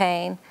numbing the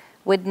pain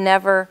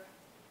I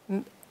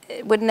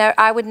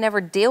would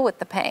never deal with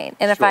the pain.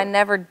 And if I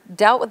never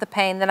dealt with the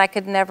pain, then I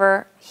could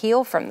never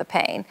heal from the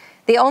pain.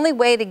 The only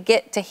way to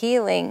get to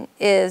healing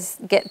is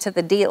get to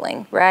the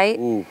dealing,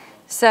 right?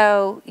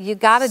 So you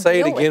got to deal with it. Say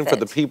it again for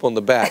the people in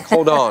the back.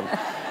 Hold on.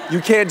 You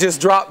can't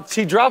just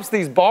she drops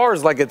these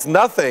bars like it's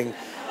nothing.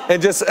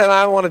 And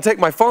I want to take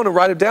my phone and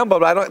write it down,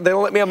 but they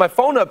don't let me have my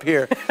phone up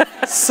here.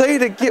 Say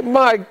it again,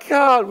 my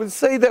God,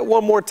 say that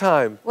one more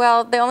time.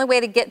 Well, the only way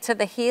to get to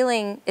the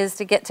healing is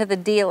to get to the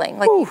dealing.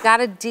 Like you got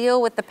to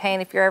deal with the pain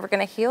if you're ever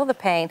going to heal the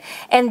pain.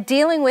 And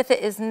dealing with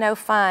it is no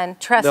fun,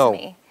 trust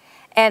me.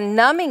 And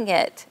numbing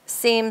it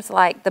seems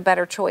like the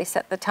better choice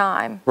at the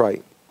time.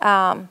 Right.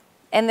 And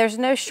there's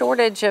no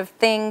shortage of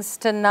things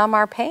to numb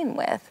our pain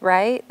with,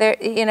 right?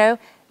 You know,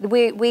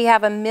 we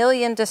have a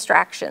million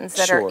distractions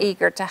that are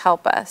eager to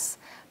help us,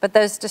 but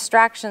those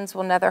distractions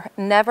will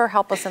never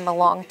help us in the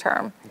long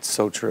term. It's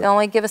so true. They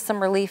only give us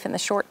some relief in the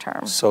short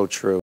term. So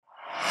true.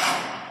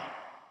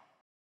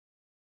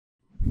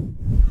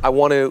 I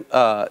want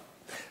to,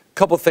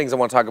 couple of things I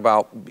want to talk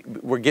about.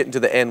 We're getting to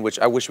the end, which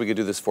I wish we could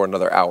do this for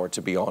another hour,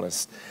 to be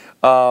honest.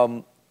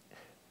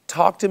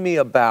 Talk to me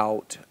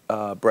about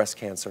breast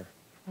cancer.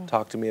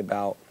 Talk to me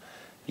about,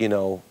 you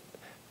know,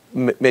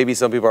 maybe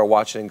some people are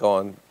watching and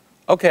going,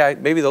 okay,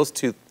 maybe those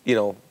two, you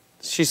know,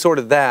 she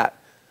sorted that,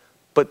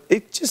 but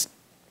it just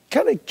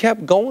kind of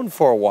kept going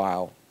for a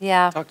while.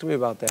 Yeah. Talk to me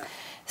about that.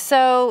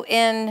 So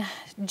in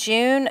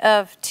June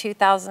of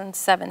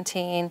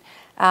 2017,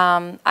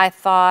 I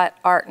thought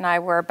Art and I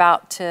were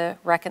about to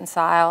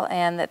reconcile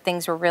and that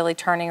things were really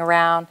turning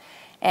around.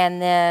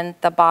 and then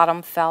the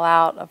bottom fell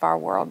out of our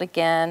world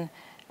again.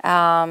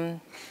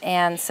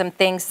 And some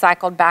things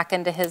cycled back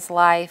into his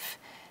life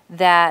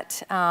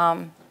that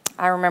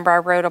I remember I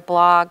wrote a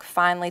blog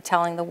finally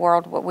telling the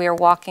world what we were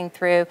walking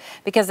through,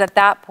 because at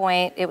that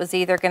point it was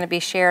either going to be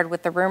shared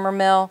with the rumor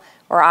mill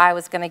or I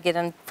was going to get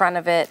in front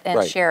of it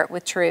and share it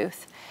with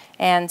truth.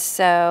 And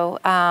so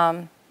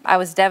I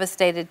was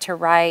devastated to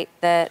write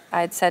that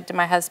I'd said to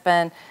my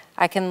husband,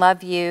 I can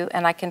love you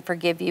and I can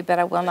forgive you, but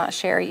I will not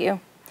share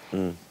you.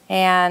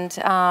 And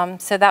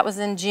so that was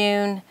in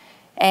June.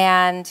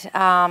 And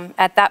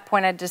at that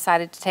point, I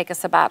decided to take a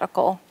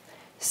sabbatical.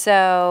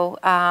 So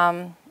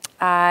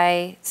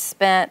I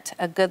spent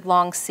a good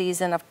long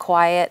season of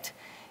quiet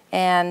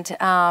and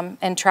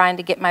trying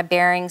to get my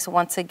bearings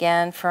once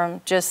again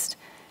from just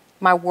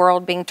my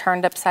world being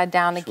turned upside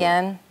down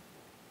again.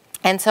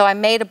 And so I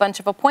made a bunch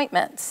of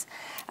appointments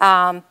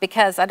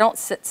because I don't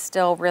sit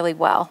still really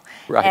well.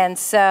 And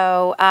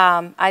so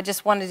I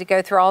just wanted to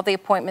go through all the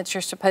appointments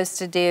you're supposed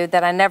to do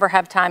that I never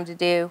have time to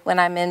do when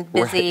I'm in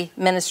busy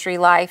ministry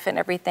life and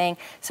everything.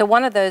 So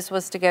one of those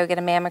was to go get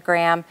a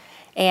mammogram.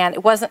 And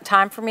it wasn't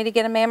time for me to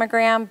get a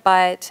mammogram,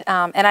 but,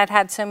 and I'd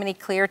had so many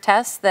clear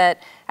tests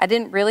that I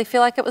didn't really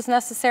feel like it was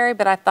necessary,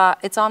 but I thought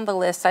it's on the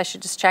list, I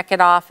should just check it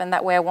off, and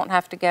that way I won't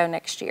have to go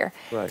next year.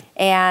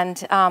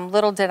 And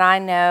little did I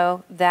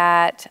know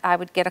that I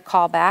would get a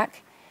call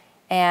back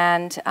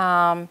and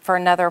for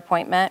another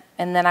appointment,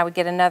 and then I would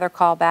get another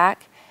call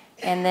back,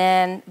 and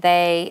then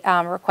they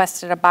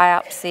requested a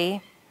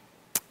biopsy,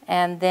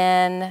 and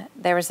then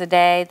there was a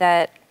day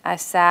that I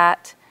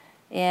sat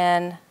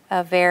in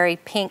a very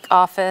pink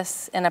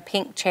office in a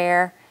pink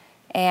chair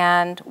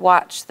and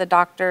watched the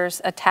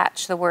doctors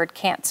attach the word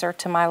cancer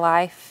to my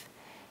life.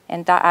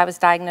 And I was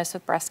diagnosed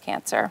with breast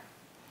cancer.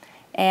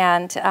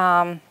 And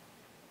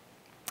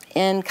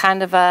in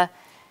kind of a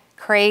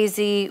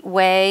crazy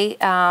way,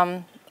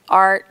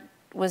 Art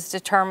was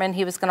determined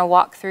he was going to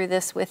walk through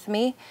this with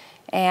me.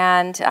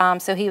 And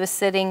so he was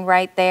sitting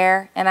right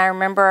there. And I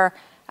remember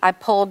I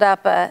pulled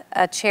up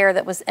a chair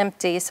that was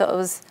empty. So it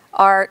was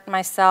Art,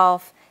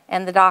 myself,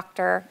 and the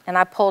doctor, and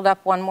I pulled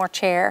up one more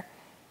chair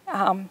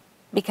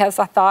because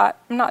I thought,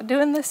 I'm not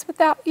doing this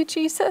without you,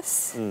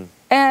 Jesus.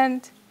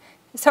 And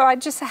so I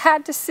just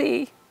had to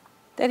see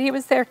that he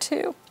was there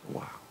too.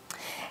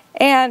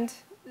 And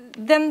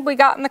then we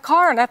got in the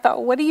car, and I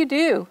thought, what do you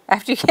do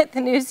after you get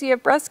the news you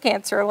have breast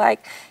cancer?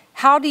 Like,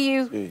 how do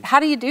you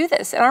do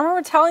this? And I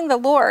remember telling the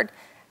Lord,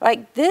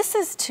 like, this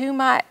is too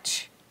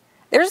much.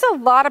 There's a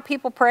lot of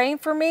people praying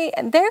for me,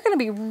 and they're going to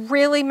be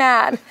really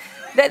mad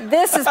that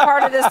this is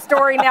part of this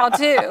story now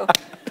too.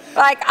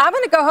 Like, I'm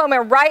going to go home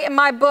and write in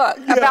my book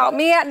about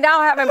me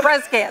now having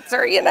breast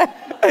cancer, you know.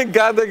 And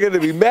God, they're going to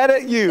be mad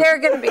at you. They're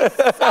going to be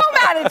so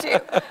mad at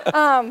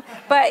you.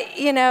 But,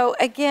 you know,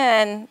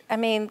 again, I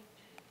mean,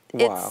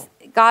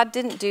 God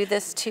didn't do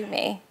this to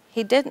me.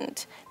 He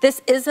didn't.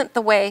 This isn't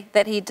the way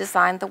that he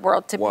designed the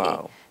world to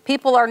be.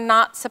 People are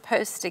not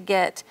supposed to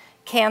get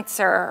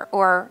cancer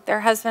or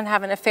their husband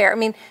have an affair. I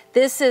mean,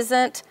 this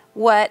isn't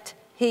what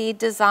he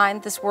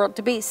designed this world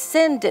to be.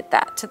 Sin did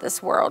that to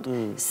this world.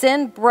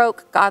 Sin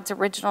broke God's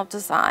original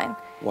design.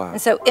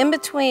 And so in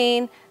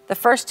between the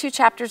first 2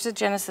 chapters of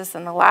Genesis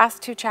and the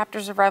last 2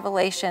 chapters of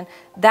Revelation,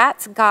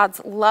 that's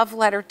God's love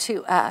letter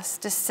to us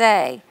to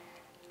say,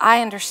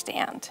 I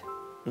understand.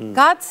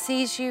 God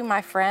sees you,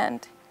 my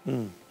friend.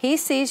 He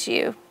sees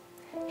you.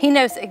 He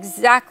knows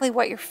exactly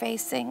what you're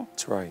facing.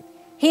 That's right.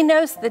 He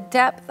knows the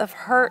depth of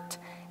hurt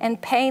and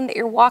pain that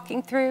you're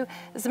walking through.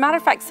 As a matter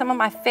of fact, some of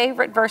my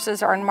favorite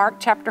verses are in Mark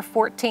chapter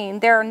 14.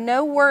 There are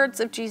no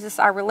words of Jesus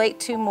I relate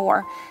to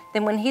more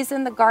than when he's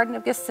in the Garden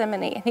of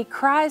Gethsemane and he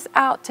cries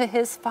out to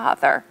his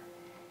Father,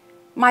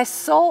 my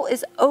soul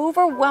is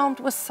overwhelmed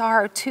with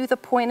sorrow to the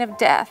point of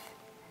death.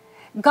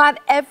 God,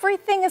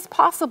 everything is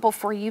possible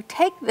for you.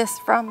 Take this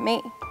from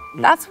me.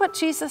 That's what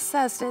Jesus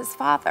says to his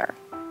Father.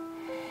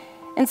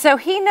 And so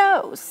he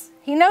knows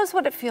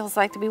what it feels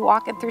like to be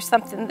walking through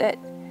something that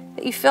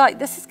you feel like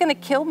this is going to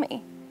kill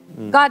me.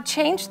 God,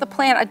 change the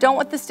plan. I don't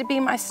want this to be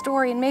my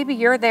story. And maybe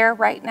you're there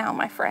right now,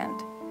 my friend.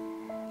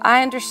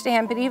 I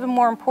understand, but even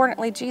more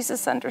importantly,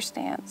 Jesus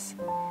understands.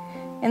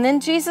 And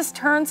then Jesus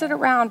turns it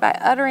around by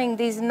uttering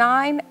these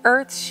 9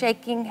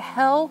 earth-shaking,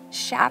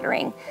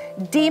 hell-shattering,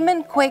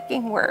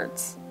 demon-quaking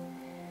words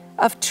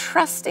of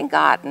trusting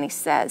God. And he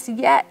says,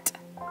 yet,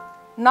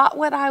 not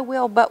what I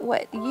will, but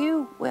what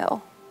you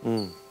will.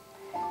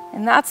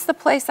 And that's the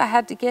place I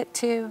had to get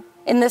to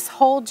in this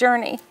whole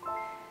journey.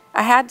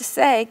 I had to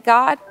say,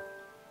 God,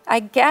 I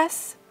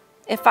guess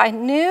if I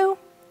knew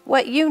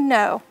what you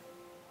know,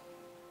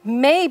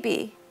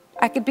 maybe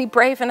I could be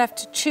brave enough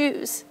to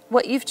choose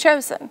what you've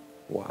chosen.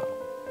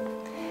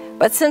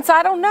 But since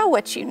I don't know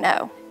what you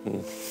know,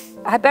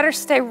 I better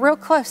stay real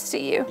close to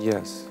you.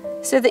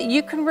 So that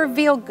you can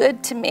reveal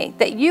good to me,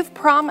 that you've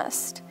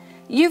promised.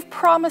 You've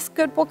promised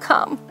good will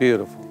come.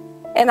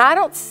 And I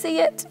don't see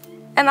it,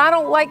 and I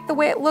don't like the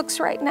way it looks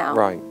right now.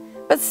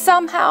 But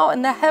somehow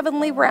in the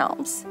heavenly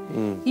realms,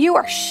 you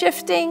are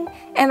shifting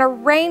and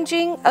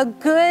arranging a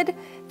good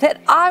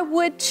that I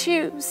would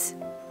choose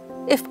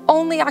If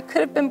only I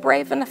could have been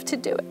brave enough to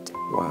do it.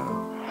 Wow.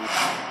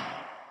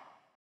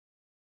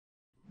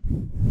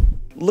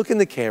 Look in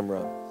the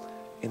camera,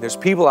 and there's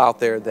people out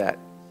there that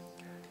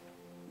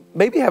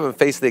maybe haven't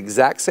faced the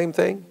exact same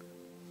thing,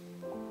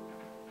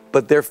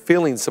 but they're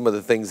feeling some of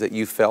the things that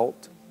you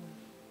felt.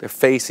 They're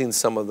facing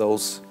some of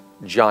those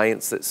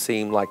giants that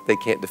seem like they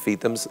can't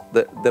defeat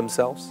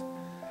themselves.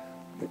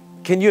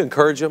 Can you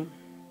encourage them,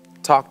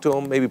 talk to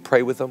them, maybe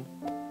pray with them?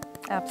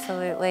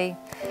 Absolutely.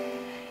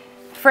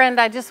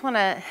 Friend, I just want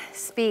to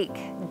speak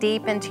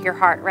deep into your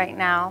heart right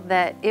now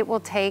that it will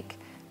take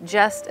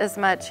just as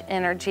much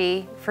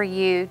energy for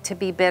you to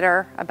be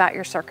bitter about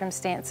your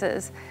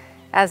circumstances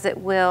as it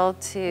will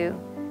to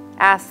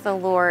ask the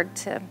Lord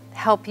to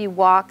help you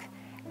walk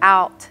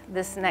out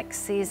this next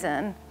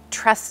season,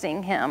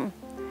 trusting Him.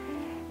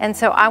 And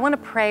so I want to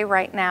pray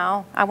right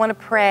now. I want to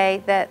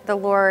pray that the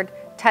Lord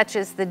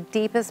touches the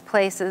deepest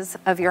places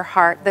of your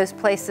heart, those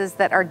places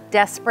that are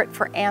desperate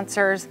for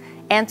answers,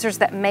 answers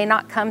that may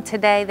not come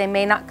today, they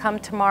may not come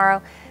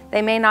tomorrow,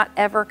 they may not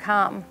ever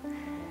come.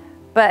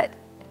 But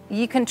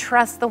you can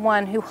trust the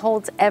one who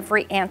holds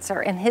every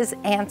answer, and His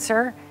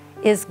answer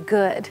is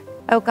good.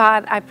 Oh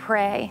God, I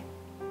pray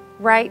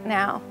right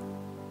now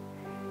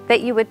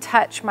that you would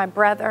touch my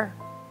brother,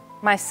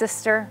 my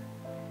sister,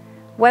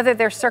 whether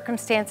their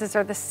circumstances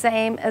are the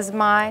same as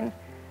mine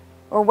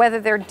or whether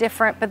they're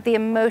different, but the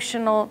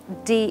emotional,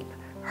 deep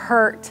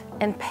hurt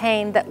and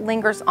pain that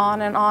lingers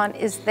on and on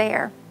is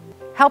there.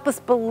 Help us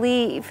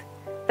believe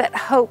that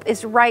hope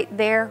is right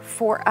there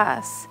for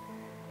us.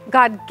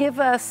 God, give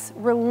us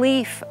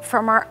relief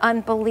from our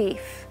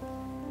unbelief.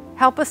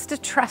 Help us to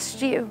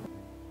trust you.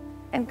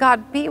 And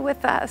God, be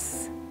with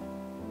us.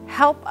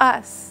 Help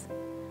us.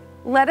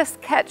 Let us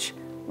catch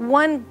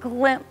one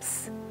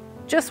glimpse,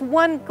 just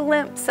one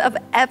glimpse of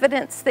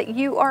evidence that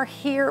you are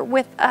here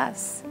with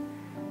us.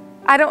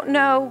 I don't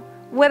know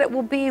what it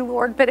will be,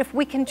 Lord, but if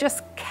we can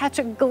just catch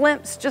a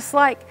glimpse, just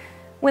like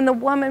when the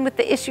woman with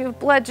the issue of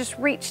blood just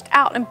reached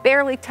out and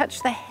barely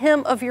touched the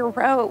hem of your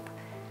robe.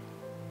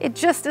 It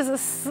just is a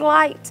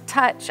slight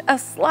touch, a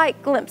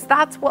slight glimpse.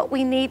 That's what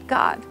we need,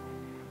 God.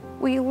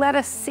 Will you let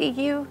us see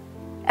you,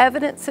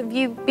 evidence of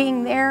you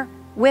being there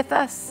with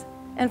us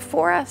and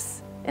for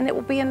us, and it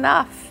will be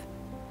enough.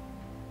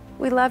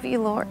 We love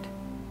you, Lord.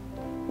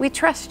 We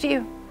trust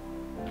you.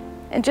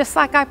 And just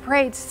like I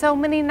prayed so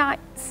many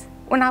nights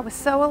when I was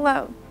so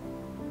alone,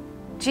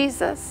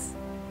 Jesus,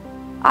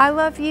 I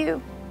love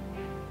you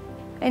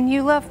and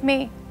you love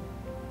me,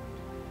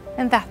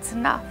 and that's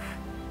enough.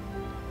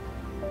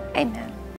 Amen.